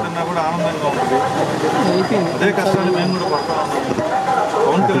పచ్చడి బతుకులు తిన్నా కూడా ఆనందంగా ఉంటుంది. అదే కష్టాన్ని మేము కూడా పడతా ఉన్నాము.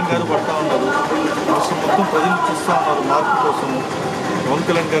 పవన్ కళ్యాణ్ గారు పడతా ఉన్నారు. రాష్ట్రం మొత్తం ప్రజలు చూస్తూ ఉన్నారు మార్పు కోసం, పవన్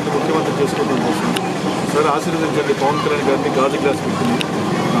కళ్యాణ్ గారిని ముఖ్యమంత్రి చేసుకోవడం కోసం. సరే ఆశీర్వదించండి పవన్ కళ్యాణ్ గారిని. గాజు గ్లాస్ పెట్టింది.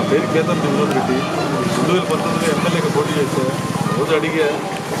 నా పేరు కేతన్ వినోద్ రెడ్డి. 2019లో ఎమ్మెల్యేగా పోటీ చేశా. రోజు అడిగా,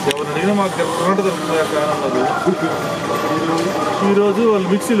 ఎవరు అడిగినా మాకు గిర్రంట దొరుకుతుంది అక్కడ అన్నది. ఈరోజు వాళ్ళు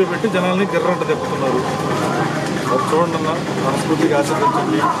మిక్సీలో పెట్టి జనాల్ని గిర్రంట తెప్పుతున్నారు. అది చూడండి అన్న, మనస్ఫూర్తిగా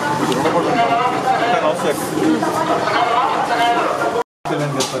ఆశీర్వదించండి, రుణపడండి. నమస్తే.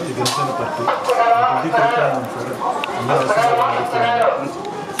 కళ్యాణ్ గారి party, Janasena party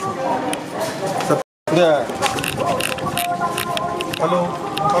hello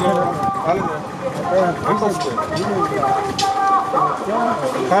hello hello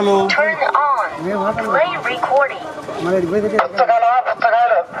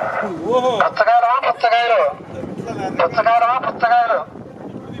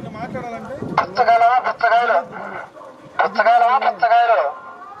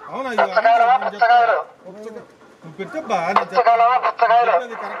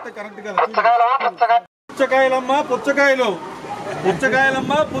పుచ్చకాయలమ్మా పుచ్చకాయలు,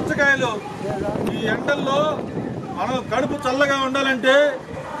 పుచ్చకాయలమ్మా పుచ్చకాయలు. ఈ ఎండల్లో మనం కడుపు చల్లగా ఉండాలంటే,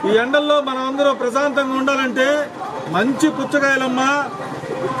 ఈ ఎండల్లో మనం అందరూ ప్రశాంతంగా ఉండాలంటే మంచి పుచ్చకాయలమ్మా.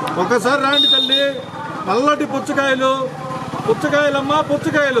 ఒకసారి రాండి తల్లి, నల్లటి పుచ్చకాయలు, పుచ్చకాయలమ్మా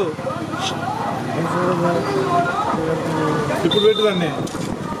పుచ్చకాయలు. ఇప్పుడు పెట్టుదాన్ని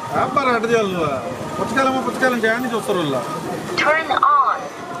వ్యాపారం అడ్డ చేయాలి. పుచ్చకాయలమ్మా పుచ్చకాయలు అంటే అన్ని చూస్తారు వాళ్ళ.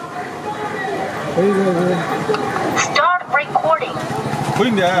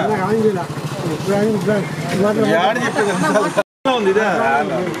 పోయిందా చెప్పేది ఉంది. ఇదే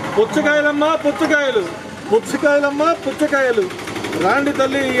పుచ్చకాయలమ్మా పుచ్చకాయలు, పుచ్చకాయలమ్మా పుచ్చకాయలు. రాండి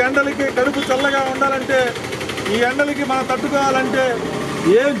తల్లి, ఈ ఎండలకి కడుపు చల్లగా ఉండాలంటే, ఈ ఎండలకి మనం తట్టుకోవాలంటే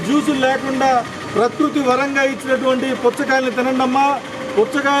ఏం జ్యూసులు లేకుండా ప్రకృతి వరంగా ఇచ్చినటువంటి పుచ్చకాయలు తినండమ్మా.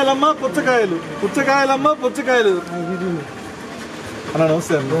 పుచ్చకాయలమ్మా పుచ్చకాయలు, పుచ్చకాయలమ్మా పుచ్చకాయలు. అన్న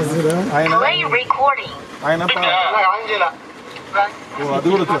నమస్తే. ఆయన ఆయన అది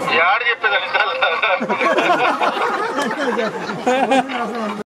కూడా వచ్చేస్తుంది.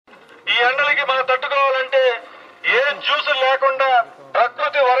 ఈ ఎండలకి మనం తట్టుకోవాలంటే ఏ జ్యూసులు లేకుండా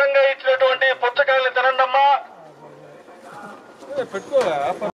ప్రకృతి వరంగా ఇచ్చినటువంటి పుచ్చకాయలు తినండమ్మా. పెట్టుకోవా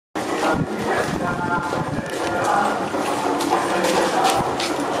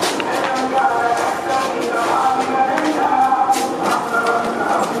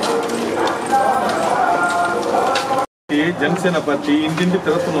జనసేన పార్టీ ఇంటింటి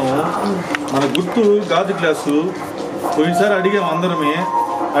తిరుగుతున్నాం. మన గుర్తు గాజు గ్లాసు. పోయినసారి అడిగాము అందరమే,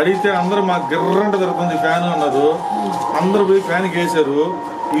 అడిగితే అందరూ మాకు గిర్రంట జరుగుతుంది ఫ్యాన్ అన్నారు. అందరూ పోయి ఫ్యాన్కి వేసారు.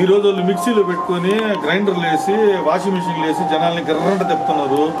 ఈ రోజు వాళ్ళు మిక్సీలో పెట్టుకొని గ్రైండర్లు వేసి వాషింగ్ మిషన్లు వేసి జనాల్ని గిర్రంట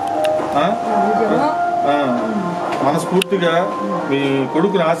తిప్పుతున్నారు. మనస్ఫూర్తిగా మీ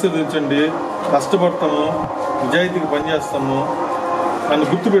కొడుకుని ఆశీర్వదించండి. కష్టపడతాము, నిజాయితీకి పనిచేస్తాము. నన్ను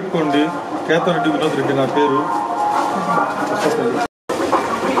గుర్తుపెట్టుకోండి. కేతమరెడ్డి వినోద్ రెడ్డి నా పేరు.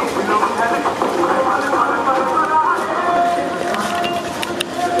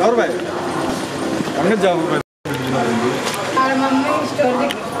 ఎవరు బాయ్ అంగడి జాబ్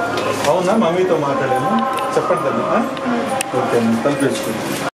అవునా? మమ్మీతో మాట్లాడాను. చెప్పండి తల్లి. ఓకే తలపేసుకోండి.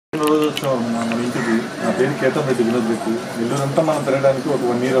 రోజు వచ్చాము మన ఇంటికి. నా పేరు కేతమరెడ్డి వినోద్ రెడ్డి. నెల్లూరంతా మనం తిరగడానికి ఒక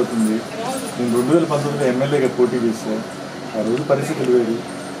 1 year అవుతుంది. నేను 2019లో ఎమ్మెల్యేగా పోటీ చేశాను. ఆ రోజు పరిస్థితులు వేరు.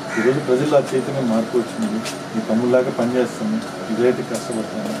 ఈరోజు ప్రజల్లో ఆ చైతన్యం మార్పు వచ్చింది. మీ తమ్ముళ్ళలాగా పనిచేస్తాను, నిజాయితీ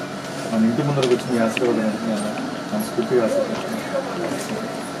కష్టపడతాను. మన ఇంటి ముందరకు వచ్చి మీ ఆశీర్వాదం అడుగుతున్నాను. మనస్ఫూర్తిగా ఆశీర్వదిస్తున్నాను.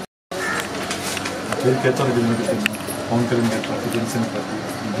 నా పేరు కేతమరెడ్డి వినోద్ రెడ్డి. పవన్ కళ్యాణ్ గారి పార్టీ, జనసేన పార్టీ.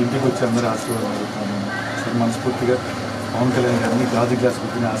 ఇంటికి వచ్చి అందరూ ఆశీర్వాదం అడుగుతున్నాను. సరే మనస్ఫూర్తిగా పవన్ కళ్యాణ్ గారిని గాజు గ్లాస్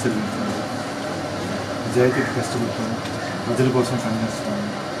కొద్దిని ఆశీర్వదించాను. నిజాయితీకి కష్టపడుతాను, ప్రజల కోసం పనిచేస్తున్నాను.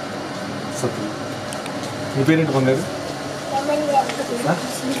 సత్యం. మీ పేరేంటి బంగారు?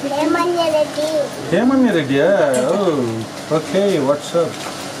 హేమన్య రెడ్డియా? Okay, WhatsApp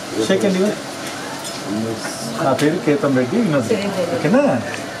second. నా పేరు కేతమరెడ్డి వినోద్ రెడ్డి. ఓకేనా?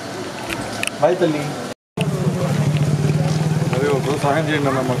 బాయ్ తల్లి. అదే ఒక సహాయం చేయండి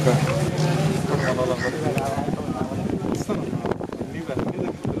అన్న. మొక్క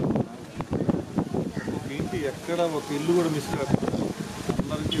ఏంటి ఎక్కడ ఒక ఇల్లు కూడా మిస్ కాకుండా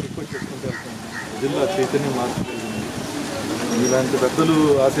అందరికీ రిక్వెస్ట్ చేసుకుంటూ వెళ్తాను. ప్రజల్లో చైతన్యం మార్పు కలిగింది. ఇలాంటి పెద్దలు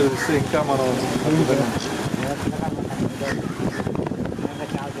ఆశీర్వదిస్తే ఇంకా మనం అద్భుతంగా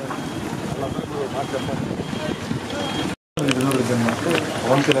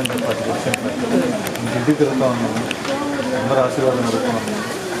పవన్ కళ్యాణ్ పార్టీ ఇంటికి తిరుగుతూ ఉన్నాను. అందరూ ఆశీర్వాదం జరుగుతూ ఉన్నాను.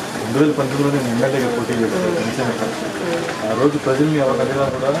 2019లో నేను ఎమ్మెల్యేగా పోటీ చేశాను జనసేన పార్టీ. ఆ రోజు ప్రజల్ని ఎవరు అడిగినా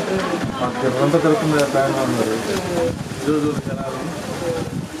కూడా మాకు ఎవరంతా తిరుగుతుంది ప్లాన్ ఉన్నారు. ఈరోజు జనాలు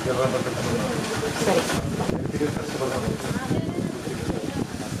ఎవరంతా తిరుగుతున్నారు. కష్టపడతాను.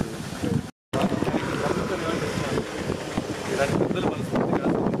 ఇలాంటి పెద్దలు మనస్ఫూర్తిగా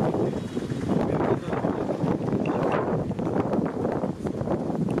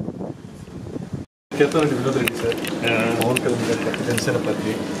కేతమరెడ్డి వినోద్ రెడ్డి సార్, పవన్ కళ్యాణ్ గారి పార్టీ, జనసేన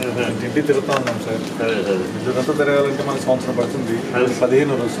పార్టీ. ఇంటికి తిరుగుతూ ఉన్నాం సార్. ఇల్లునంతా తిరగాలంటే మనకు సంవత్సరం పడుతుంది.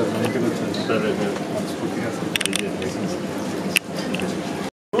 15వ రోజు సార్ మన ఇంటికి వచ్చాను. మనస్ఫూర్తిగా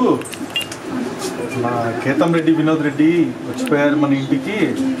మా కేతమరెడ్డి వినోద్ రెడ్డి వచ్చిపోయారు మన ఇంటికి.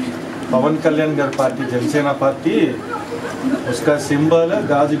 పవన్ కళ్యాణ్ గారి పార్టీ, జనసేన పార్టీ. उसका సింబల్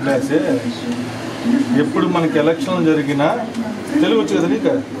గాజు గ్లాసే. ఎప్పుడు మనకి ఎలక్షన్ జరిగినా తెలుగు వచ్చు కదా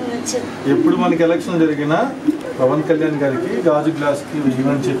నీకు? ఎప్పుడు మనకి ఎలక్షన్ జరిగినా పవన్ కళ్యాణ్ గారికి గాజు గ్లాస్కి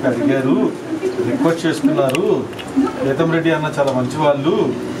ఇవ్వని చెప్పి అడిగారు, రిక్వెస్ట్ చేసుకున్నారు. కేతమరెడ్డి అన్న చాలా మంచి వాళ్ళు,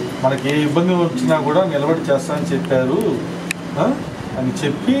 మనకి ఏ ఇబ్బంది వచ్చినా కూడా నిలబడి చేస్తానని చెప్పారు అని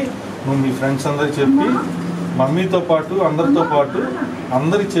చెప్పి నువ్వు మీ ఫ్రెండ్స్ అందరికి చెప్పి, మమ్మీతో పాటు అందరితో పాటు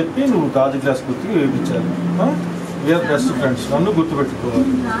అందరికి చెప్పి నువ్వు గాజు గ్లాస్ గుర్తుకి వేయించాలి. We are best friends. నన్ను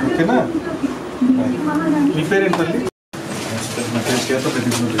గుర్తుపెట్టుకోవాలి. ఓకేనా? మీ పేరేంటి తల్లి? నా పేరు కేతమరెడ్డి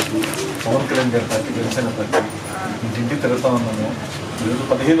వినోద్ రెడ్డి. పవన్ కళ్యాణ్ గారి పార్టీ, జనసేన పార్టీ. ఇంటింటికి తిరుగుతూ ఉన్నాము. ఈరోజు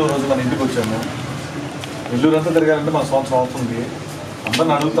 15వ రోజు మన ఇంటికి వచ్చాము. నెల్లూరంతా తిరగాలంటే మన సంవత్సరం అవుతుంది.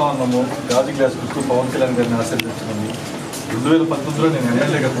 అందరిని అడుగుతా ఉన్నాము. గాజు గ్లాస్ గుర్తు పవన్ కళ్యాణ్ గారిని ఆశీర్వదించమని. 2019లో నేను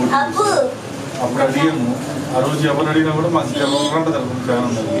ఎమ్మెల్యేగా పోటీ చేశాను. అప్పుడు అడిగాము. ఆ రోజు ఎవరు అడిగినా కూడా మాకు గిర్రంట జరుగుతుంది ఫ్యాన్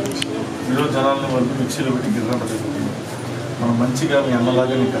అన్నారు. ఈరోజు జనాలను వరకు మిక్సీలో పెట్టి గిర్రంట జరుగుతుంది. మనం మంచిగా మీ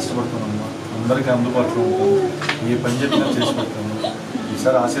అన్నలాగా నేను కష్టపడుతున్నాము. అందరికీ అందుబాటులో ఉంటాము. ఏ పని చెప్పినా చేసి పెడతాము.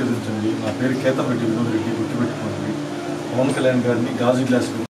 ఈసారి ఆశీర్వదించండి. నా పేరు కేతమరెడ్డి వినోద్ రెడ్డి. గుర్తుపెట్టుకోండి. పవన్ కళ్యాణ్ గారిని గాజు గ్లాస్.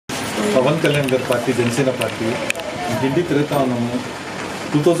 పవన్ కళ్యాణ్ గారి పార్టీ, జనసేన పార్టీ. ఇంటింటికి తిరుగుతా ఉన్నాము.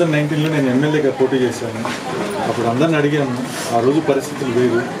 2019లో నేను ఎమ్మెల్యేగా పోటీ చేశాను. అప్పుడు అందరిని అడిగాము. ఆ రోజు పరిస్థితులు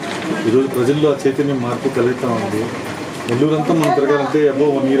వేరు. ఈరోజు ప్రజల్లో ఆ చైతన్యం మార్పు కలుగుతూ ఉంది. నెల్లూరంతా మనం తిరగాలంటే అబ్బో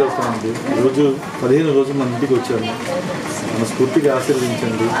 1 year వస్తూ ఉంది. ఈరోజు 15వ రోజు మన ఇంటికి వచ్చాము. మన స్ఫూర్తిగా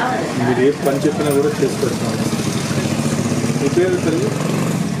ఆశీర్వదించండి. మీరు ఏ పని చెప్పినా కూడా చేసి పెడతాను. మీ పేరు తల్లి?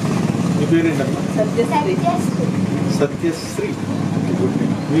 మీ పేరేంటమ్మా? సత్యశ్రీ.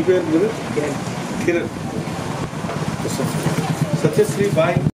 మీ పేరు కదా? కిరణ్. సత్యశ్రీ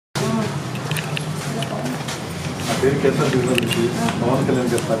బాయ్. నా పేరు కేతమరెడ్డి వినోద్ రెడ్డి. పవన్ కళ్యాణ్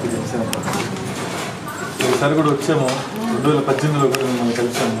గారి పార్టీ, జనసేన పార్టీ. ఈసారి కూడా వచ్చాము. 2018లో కూడా మనం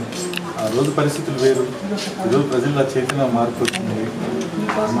కలిసాము. ఆ రోజు పరిస్థితులు వేరు. ఈరోజు ప్రజల్లో చైతన్య మార్పు వచ్చింది.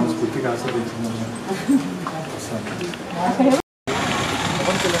 మనస్ఫూర్తిగా ఆశీర్వదించిందమ్మా.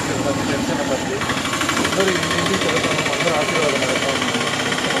 పవన్ కళ్యాణ్ గారు పార్టీ జనసేన పార్టీ అందరూ ఇంటింటి చదువుతాము, అందరూ ఆశీర్వాదం పెడతాము.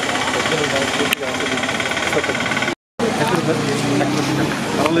 పెద్దలు పూర్తిగా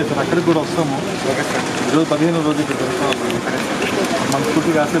పర్వాలేదు సార్, అక్కడికి కూడా వస్తాము. ఈరోజు 15వ రోజు ఇక్కడ జరుగుతాము. మన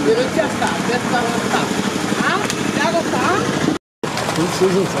పూర్తిగా ఆశీర్వాదం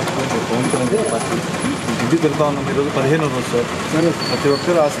పవన్ కళ్యాణ్ గారి పార్టీ ఇంటికి వెళ్తా ఉన్నాం. ఈరోజు 15వ రోజు సార్. ప్రతి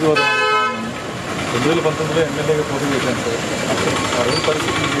ఒక్కరు ఆశీర్వాదం 2019లో ఎమ్మెల్యేగా పోటీ చేశాను సార్. ఆ రోజు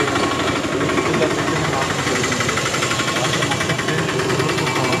పరిస్థితి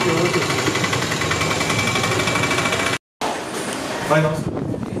బాయ్ నమస్తే.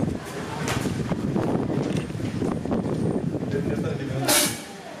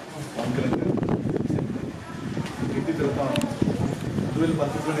 పవన్ కళ్యాణ్ గారు ఇంటికి వెళ్తా ఉన్నాం.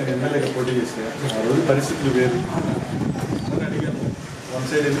 2019లో నేను ఎమ్మెల్యేగా పోటీ చేశాను. ఆ రోజు పరిస్థితులు వేరు అని అడిగాను. వన్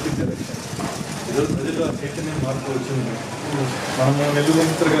సైడ్ ఎన్నికలు ఈరోజు ప్రజల్లో చైతన్యం మార్పు వచ్చింది. మనము నెల్లూరు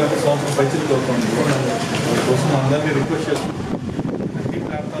మిత్రగా సంవత్సరం పైచలు కోరుకోండి. దానికోసం అందరినీ రిక్వెస్ట్ చేసుకుంటూ అన్ని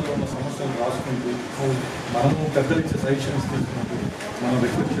ప్రాంతాల్లో ఉన్న సమస్యలు రాసుకుంటూ మనము పెద్దలు ఇచ్చే సజెషన్స్ తీసుకుంటూ మనం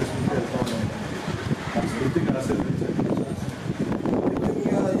రిక్వెస్ట్ చేసుకుంటూ వెళ్తా ఉన్నాం. మన స్ఫూర్తిగా ఆశీర్వదించాలి.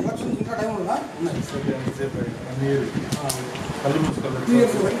 కళ్ళు మూసుకోవాలి.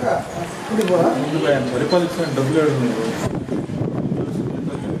 పరిపాలించిన డబ్బులు ఏడున్నారు.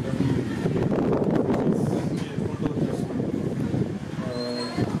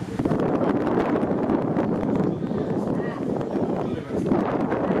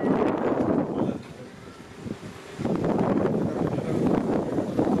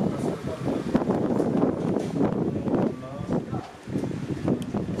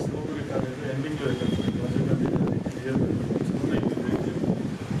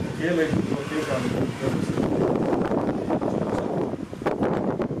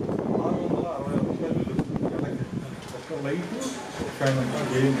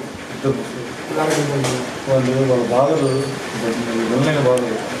 వాళ్ళు వాళ్ళ బాధలు వెళ్ళైన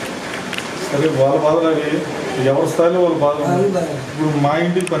బాధలు సరే, వాళ్ళ బాధలు అవి ఎవరి స్థాయిలో వాళ్ళ బాధలు. ఇప్పుడు మా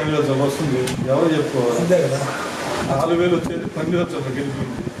ఇంటికి 12,000 వస్తుంది, ఎవరో చెప్పుకోవాలి. 4,000 వచ్చేది 12,000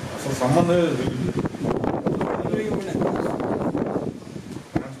 గెలిపింది. అసలు సంబంధమే తెలియదు.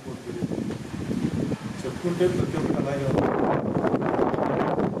 ట్రాన్స్పోర్ట్ చెప్పుకుంటే ప్రతి ఒక్కటి అలాగే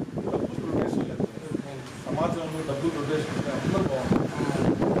డబ్బులు రొటేషన్ లేదు. సమాజంలో డబ్బులు రొటేషన్ ఉంటే అందరూ బాగుంటుంది.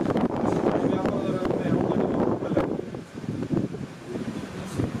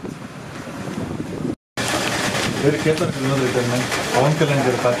 పేరు కేతన్ వినోద్ రెడ్డి అన్న. పవన్ కళ్యాణ్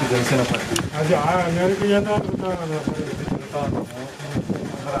గారి పార్టీ జనసేన పార్టీ.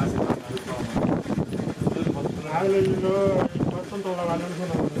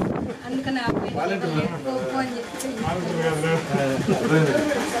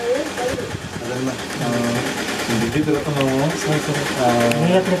 ఇంటికి తిరుగుతున్నాము.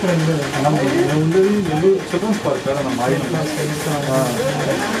 మేము ఉండేది నెల్లూరు చిల్డ్రన్స్ పార్క్ కదా. మా ఇంట్లో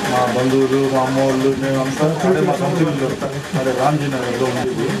మా బంధువులు, మా అమ్మ వాళ్ళు, మేమంతా అదే మా సొంత ఇల్లు అదే రామ్జీ నగర్లో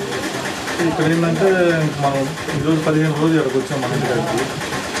ఉండేది. ఇక్కడ ఏంటంటే మనం ఈరోజు 15 రోజులు ఇక్కడికి వచ్చాం. మన ఇంటికి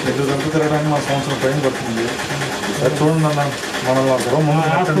నెల్లూరు అంతా తిరగడానికి మా సంవత్సరం పైన పడుతుంది. అది చూడండి అన్న, మనం గొడవ ముందు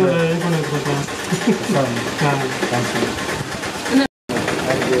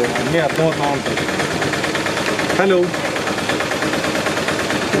అన్నీ అర్థమవుతూ ఉంటాయి. హలో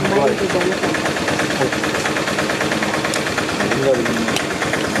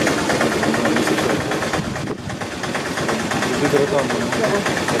తిరుగుతా ఉన్నాను.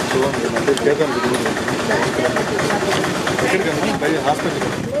 చూడండి నా పేరు కేతన్ ఎక్కడికన్నా బయట హాస్పిటల్.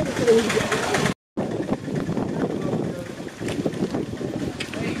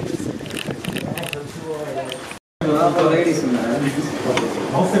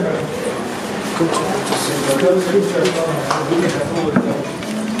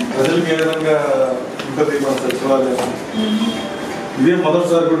 ప్రజలకు ఏ విధంగా ఉంటుంది మన సచివాలయం. ఇదే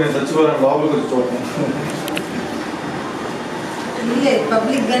మొదటిసారి కూడా నేను సచివాలయం లోపలికి వచ్చి చూడటం.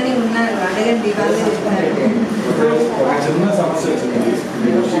 పబ్లిక్ గానే ఉన్నారు, అడగండి. ఒక చిన్న సమస్య వచ్చింది,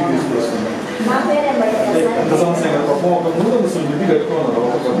 తీసుకొస్తున్నాను. ఎంత సమస్య కదా పాపం. ఒక 300 ఇంటి కట్టుకున్నారు.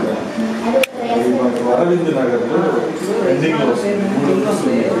 అరవింద్ నగర్ ఎండింగ్లో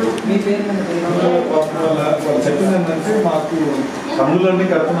వాళ్ళు చెప్పింది ఏంటంటే, మాకు పన్నులన్నీ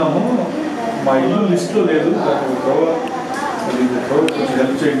కడుతున్నాము, మా ఇల్లు లిస్టులో లేదు, కొంచెం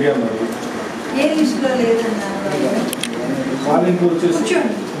హెల్ప్ చేయండి అన్నారు. వాలంటీర్ వచ్చేసి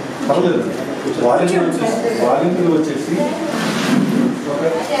పర్లేదు, వాలంటీర్ వచ్చేసి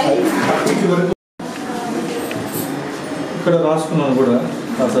ఇక్కడ రాసుకున్నాను కూడా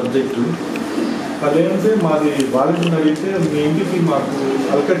ఆ సబ్జెక్టు. అదేంటే మాది వాలంటీర్ని అడిగితే మీ ఇంటికి మాకు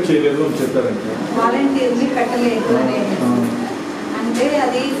అలకట్ చేయలేదు అని చెప్పారంటే. వాలంటీర్ని పెట్టలేదు అంటే అంటే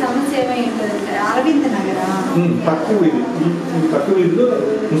అది సమస్య ఏమై ఉంటుంది అరవింద్ నగరా తక్కువ ఇది తక్కువ వీధిలో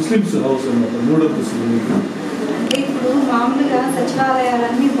ముస్లిమ్స్ హౌస్ అనమాట 3వ అంతస్తు. అంటే ఇప్పుడు మామూలుగా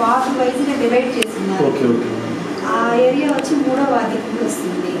సచివాలయాలన్నీ వార్డు వైజ్గా డివైడ్ చేస్తున్నారు. Okay okay. ఆ ఏరియా వచ్చి 3వ వార్డుకి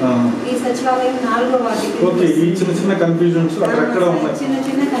వస్తుంది, ఈ సచివాలయం 4వ వార్డుకి. ఓకే. ఈ చిన్న చిన్న కన్ఫ్యూజన్స్ అక్కడ ఉన్నాయి. చిన్న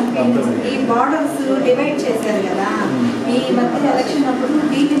చిన్న కన్ఫ్యూజన్స్ ఈ బార్డర్స్ డివైడ్ చేశారు కదా, ఈ మధ్య ఎలక్షన్ అప్పుడు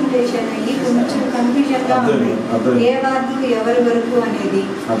డీలిమిటేషన్ అయ్యి కొంచెం కన్ఫ్యూజన్ గా ఉంది ఏ వార్డు ఎవరి వరకు అనేది.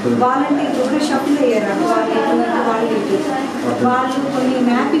 వాలంటీర్ కూడా షఫుల్ అయ్యారు, వాళ్ళు కొన్ని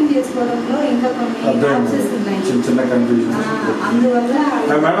మ్యాపింగ్ చేసుకోవడంలో ఇంకా కొన్ని ల్యాప్సెస్ ఉన్నాయి. చిన్న కన్ఫ్యూజన్. అందువల్ల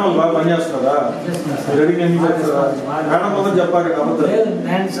మేడం బాగా పని చేస్తారా? మేడం మొదలు చెప్పాలి కాబట్టి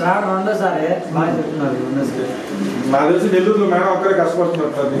నాకు తెలిసి నెల్లూరులో మేడం ఒక్కరే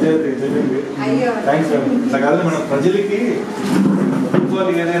కష్టపడుతున్నారు. నిజాయితీ చెప్పింది. Thanks madam. ఇట్లా కాదు మేడం, ప్రజలకి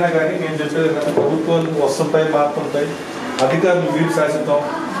ప్రభుత్వాలు ఏదైనా కానీ నేను చెప్పేది ప్రభుత్వాలు వస్తుంటాయి మారుతుంటాయి, అధికారులు వీరు శాసితం.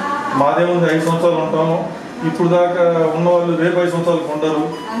 మాదేముంది 5 సంవత్సరాలు ఉంటాము, ఇప్పుడు దాకా ఉన్నవాళ్ళు రేపు 5 సంవత్సరాలు ఉండరు,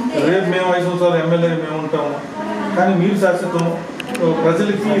 రేపు మేము 5 సంవత్సరాలు ఎమ్మెల్యే మేము ఉంటాము. కానీ మీరు శాశ్వతం,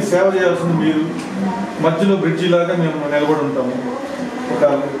 ప్రజలకి సేవ చేయాల్సింది మీరు, మధ్యలో బ్రిడ్జి లాగా మేము నిలబడి ఉంటాము.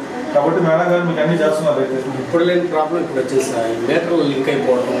 కాబట్టి మేడం గారు మీకు అన్ని చేస్తున్నారు. అయితే ఇప్పుడు లేని ప్రాబ్లం ఇప్పుడు వచ్చేసాయి, మీటర్లు లింక్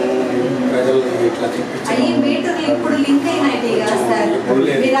అయిపోవడం, ప్రజలు ఇట్లా మీటర్లు ఇప్పుడు లింక్ అయినాయి కదా సార్.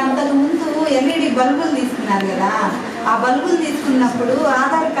 మీరు అంతకు ముందు ఎల్ఈడి బల్బులు తీసుకున్నారు కదా, ఆ బల్బులు తీసుకున్నప్పుడు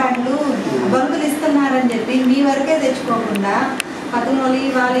ఆధార్ కార్డులు బల్బులు ఇస్తున్నారని చెప్పి మీ వరకే తెచ్చుకోకుండా పక్కనోళ్ళు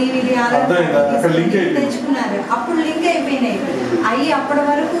వాళ్ళు వీళ్ళు ఆధార్ కార్డు తెచ్చుకున్నారు. అప్పుడు లింక్ అయిపోయినాయి. అవి అప్పటి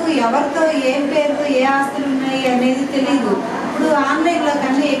వరకు ఎవరితో ఏం పేరు ఏ ఆస్తులు ఉన్నాయి అనేది తెలీదు. ఇప్పుడు ఆన్లైన్లో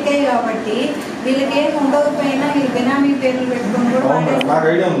కన్నా ఎక్కాయి కాబట్టి వీళ్ళకి ఏం ఉండకపోయినా వీళ్ళు బినామీ పేర్లు పెట్టుకుని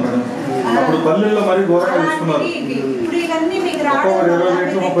ఇప్పుడు ఇవన్నీ మీకు రావడం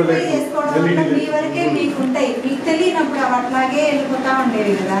మీ వరకే మీకు ఉంటాయి. మీకు తెలియనప్పుడు అవి అట్లాగే వెళ్ళిపోతా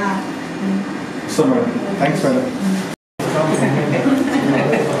ఉండేవి కదా.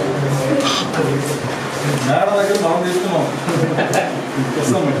 మేడం దగ్గర మనం తీసుకున్నాం.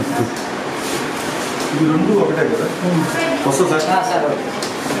 వస్తాం మేడం. ఇది 2 ఒకటే కదా. వస్తా సార్.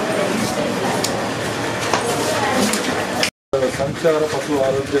 సంచార పశు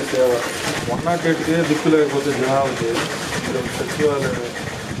ఆరోగ్య సేవ 108కే దిక్కు లేకపోతే జనాలకి సచివాలయం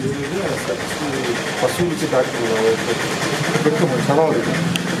పశువులకి డాక్టర్ పెట్టుకోమని చదవాలి.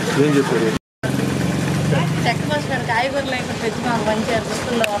 ఏం చెప్పారు? కాయగూరలు అయితే పెట్టి మాకు మంచిగా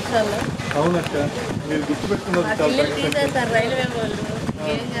గుర్తున్న వర్షాలు. అవునక్క, మీరు గుర్తు పెట్టుకున్నారు. తీసేస్తారు రైల్వే వాళ్ళు.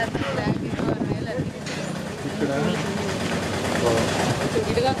 ఏం చేస్తారు?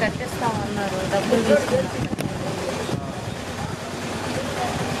 ఇదిగా కట్టేస్తామన్నారు, డబ్బులు తీసుకున్నారు.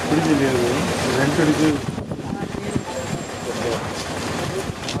 ఫ్రిడ్జ్ లేదు, రెంట్కి అదే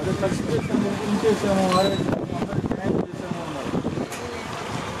చేసాము,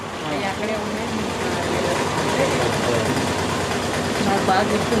 అక్కడే ఉంది. నాకు బాగా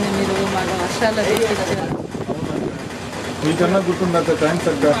గుర్తుంది, మీరు మాకు వర్షాలు తెచ్చారు. మీకన్నా గుర్తుందక్క. థ్యాంక్స్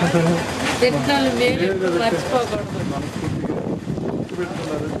అక్క. తిట్టాలు మీరు మర్చిపోకూడదు.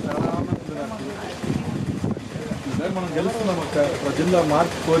 గుర్తుపెట్టుకున్నారు. చాలా ఆనందం నాకు. ఈసారి మనం గెలుస్తున్నాం అక్క. ప్రజల్లో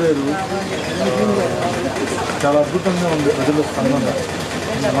మార్పు కోరారు. చాలా అద్భుతంగా ఉంది ప్రజల స్పందన.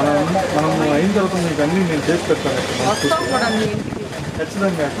 మనం అయిన తర్వాత మీకు అన్నీ నేను చేసి పెడతాను.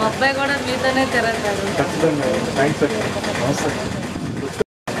 ఖచ్చితంగా. మా అబ్బాయి కూడా మీతోనే తిరగదు. ఖచ్చితంగా. థ్యాంక్స్ అక్క. నమస్తే.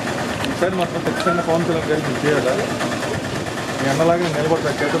 ఈసారి మాత్రం ఖచ్చితంగా పవన్ కళ్యాణ్ గారికి మీరు చేయాలా? మీ అన్నలాగా నిలబడతా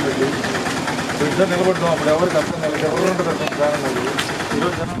కేతమరెడ్డి. ఇద్దరు నిలబడ్డాం. అప్పుడు ఎవరికి అర్థం కాలేదు, ఎవరు ఉంటుంది అర్థం కాలేదు.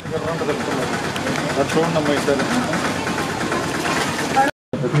 ఈరోజు జనానికి ఎవరు ఉంటుంది అనుకున్నారు. అది చూడండి అమ్మా. ఈసారి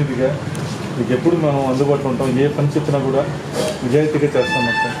ప్రతినిధిగా మీకు ఎప్పుడు మనం అందుబాటులో ఉంటాం. ఏ పని చెప్పినా కూడా నిజాయితీగా చేస్తాం.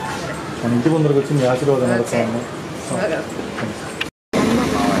 మొత్తం మన ఇంటి ముందరకు వచ్చి మీ ఆశీర్వాదం నడుస్తాము.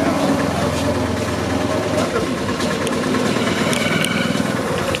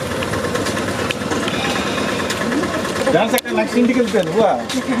 నెక్స్ట్ ఇంటికి వెళ్తాను. నువ్వా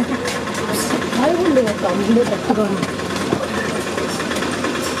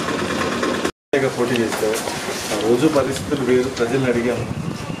పోటీ చేస్తావు. ఆ రోజు పరిస్థితులు వేరు, ప్రజల్ని అడిగాము.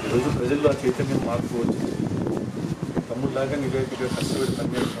 ఈరోజు ప్రజల్లో ఆ చైతన్యం మార్చుకోవచ్చు. తమ్ముళ్ళలాగా నిజాయితీగా కష్టపడి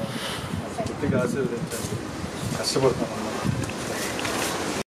పనిచేస్తాం. పూర్తిగా ఆశీర్వదించండి. కష్టపడతామన్నా.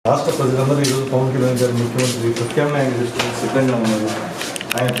 రాష్ట్ర ప్రజలందరూ ఈరోజు పవన్ కళ్యాణ్ గారు ముఖ్యమంత్రి ప్రత్యామ్నాయం చేసుకోవడానికి సిద్ధంగా ఉన్నారు.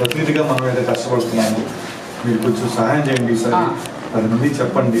 ఆయన ప్రతినిధిగా మనం అయితే కష్టపడుతున్నాము. మీరు కొంచెం సహాయం చేయండి. ఈసారి 10 మందికి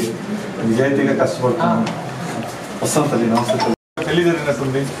చెప్పండి. నిజాయితీగా కష్టపడుతున్నాము. వస్తాం తల్లి. నమస్తే. పెళ్లి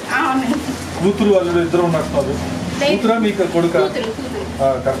జరిగినట్టుంది. కూతురు అల్లుడు ఇద్దరు ఉన్నట్టున్నారు. కూతురా మీకు కొడుక?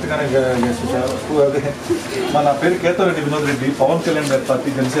 కరెక్ట్గానే అదే. మన పేరు కేతవరెడ్డి వినోద్ రెడ్డి, పవన్ కళ్యాణ్ గారి పార్టీ,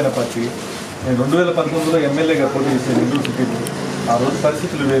 జనసేన పార్టీ. నేను 2019లో ఎమ్మెల్యేగా పోటీ చేశాను నెల్లూరు సిటీలో. ఆ రోజు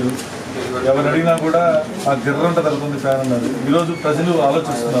పరిస్థితులు వేరు. ఎవరు అడిగినా కూడా ఆ గిర్రంట తగ్గుతుంది ఫ్యాన్ అన్నారు. ఈరోజు ప్రజలు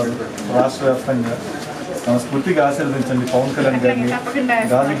ఆలోచిస్తున్నారు రాష్ట్ర వ్యాప్తంగా. మనస్ఫూర్తిగా ఆశీర్వదించండి పవన్ కళ్యాణ్ గారిని,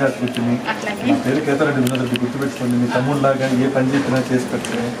 గాజీ గారి కూర్చుని. నా పేరు కేతారెడ్డి వినోద్ రెడ్డి, గుర్తుపెట్టుకోండి. మీ తమ్ముళ్ళలాగా ఏ పని చెప్పినా చేసి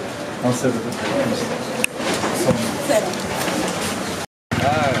పెట్టుకుని. నమస్తే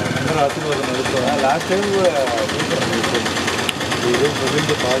అందరూ ఆశీర్వాదం అడుగుతాం. లాస్ట్ టైం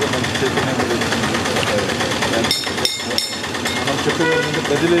ప్రజెంట్ బాగా మంచి చెప్పిన మనం చెప్పేది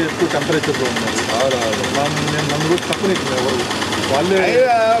ప్రజలే ఎక్కువ టెంపరేచర్లో ఉన్నారు. నేను నన్ను కూడా తప్పని ఎవరు వాళ్ళే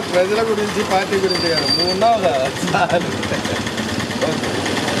ప్రజల గురించి పార్టీ గురించి కదా నువ్వు ఉన్నావు కదా.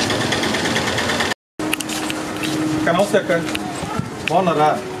 అక్క నమస్తే అక్క,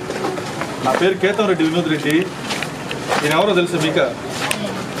 బాగున్నారా? నా పేరు కేతంరెడ్డి వినోద్ రెడ్డి. నేను ఎవరో తెలుసా మీకు?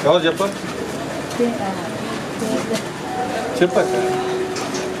 ఎవరు చెప్పక్క?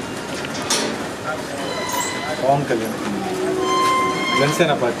 పవన్ కళ్యాణ్,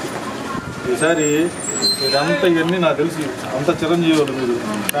 జనసేన పార్టీ. ఈసారి మీరంతా ఇవన్నీ నాకు తెలిసి అంత చిరంజీవులు మీరు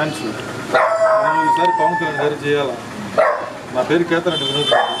ఫ్యాన్స్. నేను ఈసారి పవన్ కళ్యాణ్ గారు చేయాలా. నా పేరు కేతారెడ్డి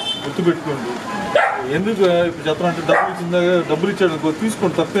వినోద్ రెడ్డి, గుర్తుపెట్టుకోండి. ఎందుకు ఇప్పుడు చెప్పాలంటే డబ్బులు ఇచ్చిందా, డబ్బులు ఇచ్చాడు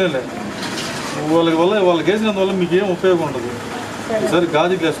తీసుకోండి, తప్పేలే. వాళ్ళకి వేసినందువల్ల మీకు ఏం ఉపయోగం ఉండదు. ఈసారి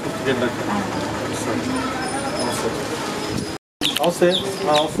గాజీ గ్లాస్ గుర్తుకెళ్ళి అక్కడ. నమస్తే.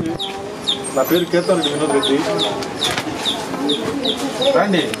 నమస్తే, నా పేరు కేతారెడ్డి వినోద్ రెడ్డి.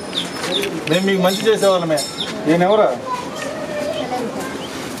 రండి, మేము మీకు మంచి చేసేవాళ్ళమే. నేనెవరా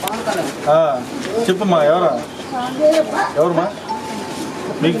చెప్పమ్మా, ఎవరమ్మా?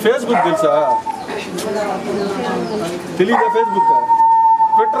 మీకు ఫేస్బుక్ తెలుసా? తెలీదా? ఫేస్బుక్,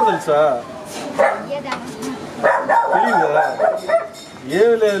 ట్విట్టర్ తెలుసా? తెలీదా?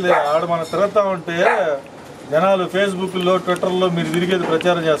 ఏమి లేదు, ఆడ మనం తిరుగుతూ ఉంటే జనాలు ఫేస్బుక్లో ట్విట్టర్లో మీరు తిరిగేది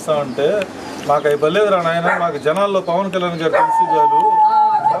ప్రచారం చేస్తూ ఉంటే మాకు అవి బలేదురా నాయన. మాకు జనాల్లో పవన్ కళ్యాణ్ గారు తెలిసి చాలు.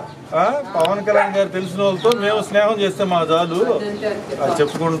 పవన్ కళ్యాణ్ గారు తెలిసిన వాళ్ళతో మేము స్నేహం చేస్తే మా చాలు అది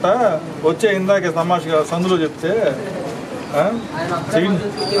చెప్పుకుంటా వచ్చే ఇందాక తమాషగా సందులో చెప్తే చేయండి.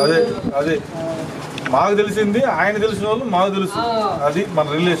 అదే మాకు తెలిసింది, ఆయన తెలిసిన వాళ్ళు మాకు తెలుసు. అది మన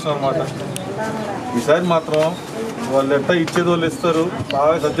రిలేషన్ అనమాట. ఈసారి మాత్రం వాళ్ళు ఎట్టా ఇచ్చేది వాళ్ళు ఇస్తారు,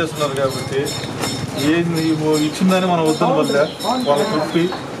 బాగా సర్దేస్తున్నారు. కాబట్టి ఏంది ఇచ్చిందని మనం వద్దని వల్ల వాళ్ళ తృప్తి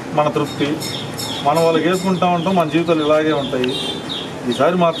మన తృప్తి. మనం వాళ్ళకి వేసుకుంటా ఉంటాం, మన జీవితాలు ఇలాగే ఉంటాయి.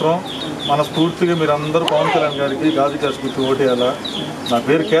 ఈసారి మాత్రం మనస్ఫూర్తిగా మీరు అందరూ పవన్ కళ్యాణ్ గారికి గాజీ గ్లాస్ గుర్తు ఓటేయాలా. నా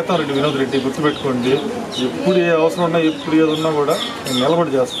పేరు కేతంరెడ్డి వినోద్ రెడ్డి, గుర్తుపెట్టుకోండి. ఎప్పుడు ఏ అవసరం ఉన్నా, ఎప్పుడు ఏది ఉన్నా కూడా నేను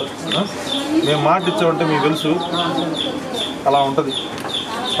నిలబడి చేస్తాను. మేము మాట ఇచ్చామంటే మీకు తెలుసు, అలా ఉంటుంది.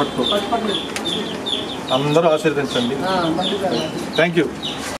 పట్టుకో, అందరూ ఆశీర్వదించండి. Thank you.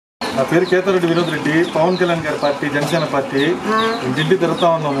 నా పేరు కేతారెడ్డి వినోద్ రెడ్డి, పవన్ కళ్యాణ్ గారి పార్టీ జనసేన పార్టీ. ఇంటింటి తిరుగుతూ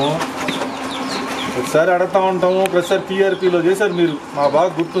ఉన్నాము, ఒకసారి అడుగుతూ ఉంటాము. ప్రతిసారి టీఆర్పీలో చేశారు మీరు, మా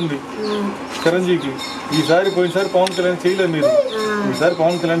బాగా గుర్తుంది చిరంజీవికి. పోయినసారి పవన్ కళ్యాణ్ చేయలేదు మీరు, ఈసారి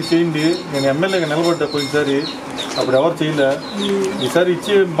పవన్ కళ్యాణ్ చేయండి. నేను ఎమ్మెల్యేగా నిలబడ్డా పోయినసారి, అప్పుడు ఎవరు చేయలే. ఈసారి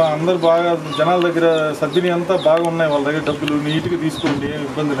ఇచ్చి అందరు బాగా జనాల దగ్గర సభ్యుని అంతా బాగా ఉన్నాయి. వాళ్ళ దగ్గర డబ్బులు నీట్గా తీసుకోండి, ఏం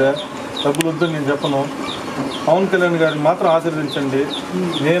ఇబ్బందిలే. డబ్బులు వద్దని నేను చెప్పను. పవన్ కళ్యాణ్ గారిని మాత్రం ఆశీర్వదించండి.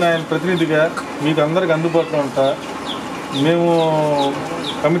 నేను ఆయన ప్రతినిధిగా మీకు అందరికి అందుబాటులో ఉంటా. మేము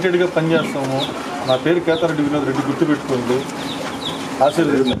కమిటెడ్గా పనిచేస్తాము. నా పేరు కేతారెడ్డి వినోద్ రెడ్డి, గుర్తుపెట్టుకోండి.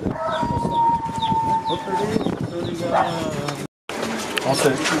 ఆశీర్వదించండి.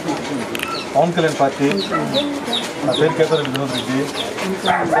 నమస్తే, పవన్ కళ్యాణ్ పార్టీ. నా పేరు కేతారెడ్డి వినోద్ రెడ్డి.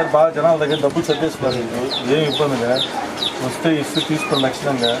 సార్ బాగా జనాల దగ్గర డబ్బులు సర్దేస్తున్నారు, ఏమి ఇబ్బందిగా వస్తే ఇస్తే తీసుకుని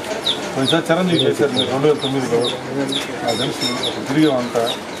లక్షణంగా. కొంచెం చిరంజీవి చేశారు మీరు 2009లో, నాకు తెలుసు, తిరిగామంతా.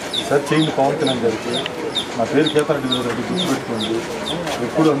 ఈసారి చేయండి పవన్ కళ్యాణ్ గారికి. నా పేరు కేతారెడ్డి వినోద్ రెడ్డి, గుర్తుపెట్టుకోండి.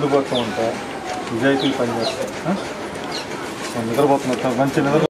 ఎప్పుడు అందుబాటులో ఉంటా, నిజాయితీ పనిచేస్తా. నిద్రపోతున్నా, మంచి నిద్ర.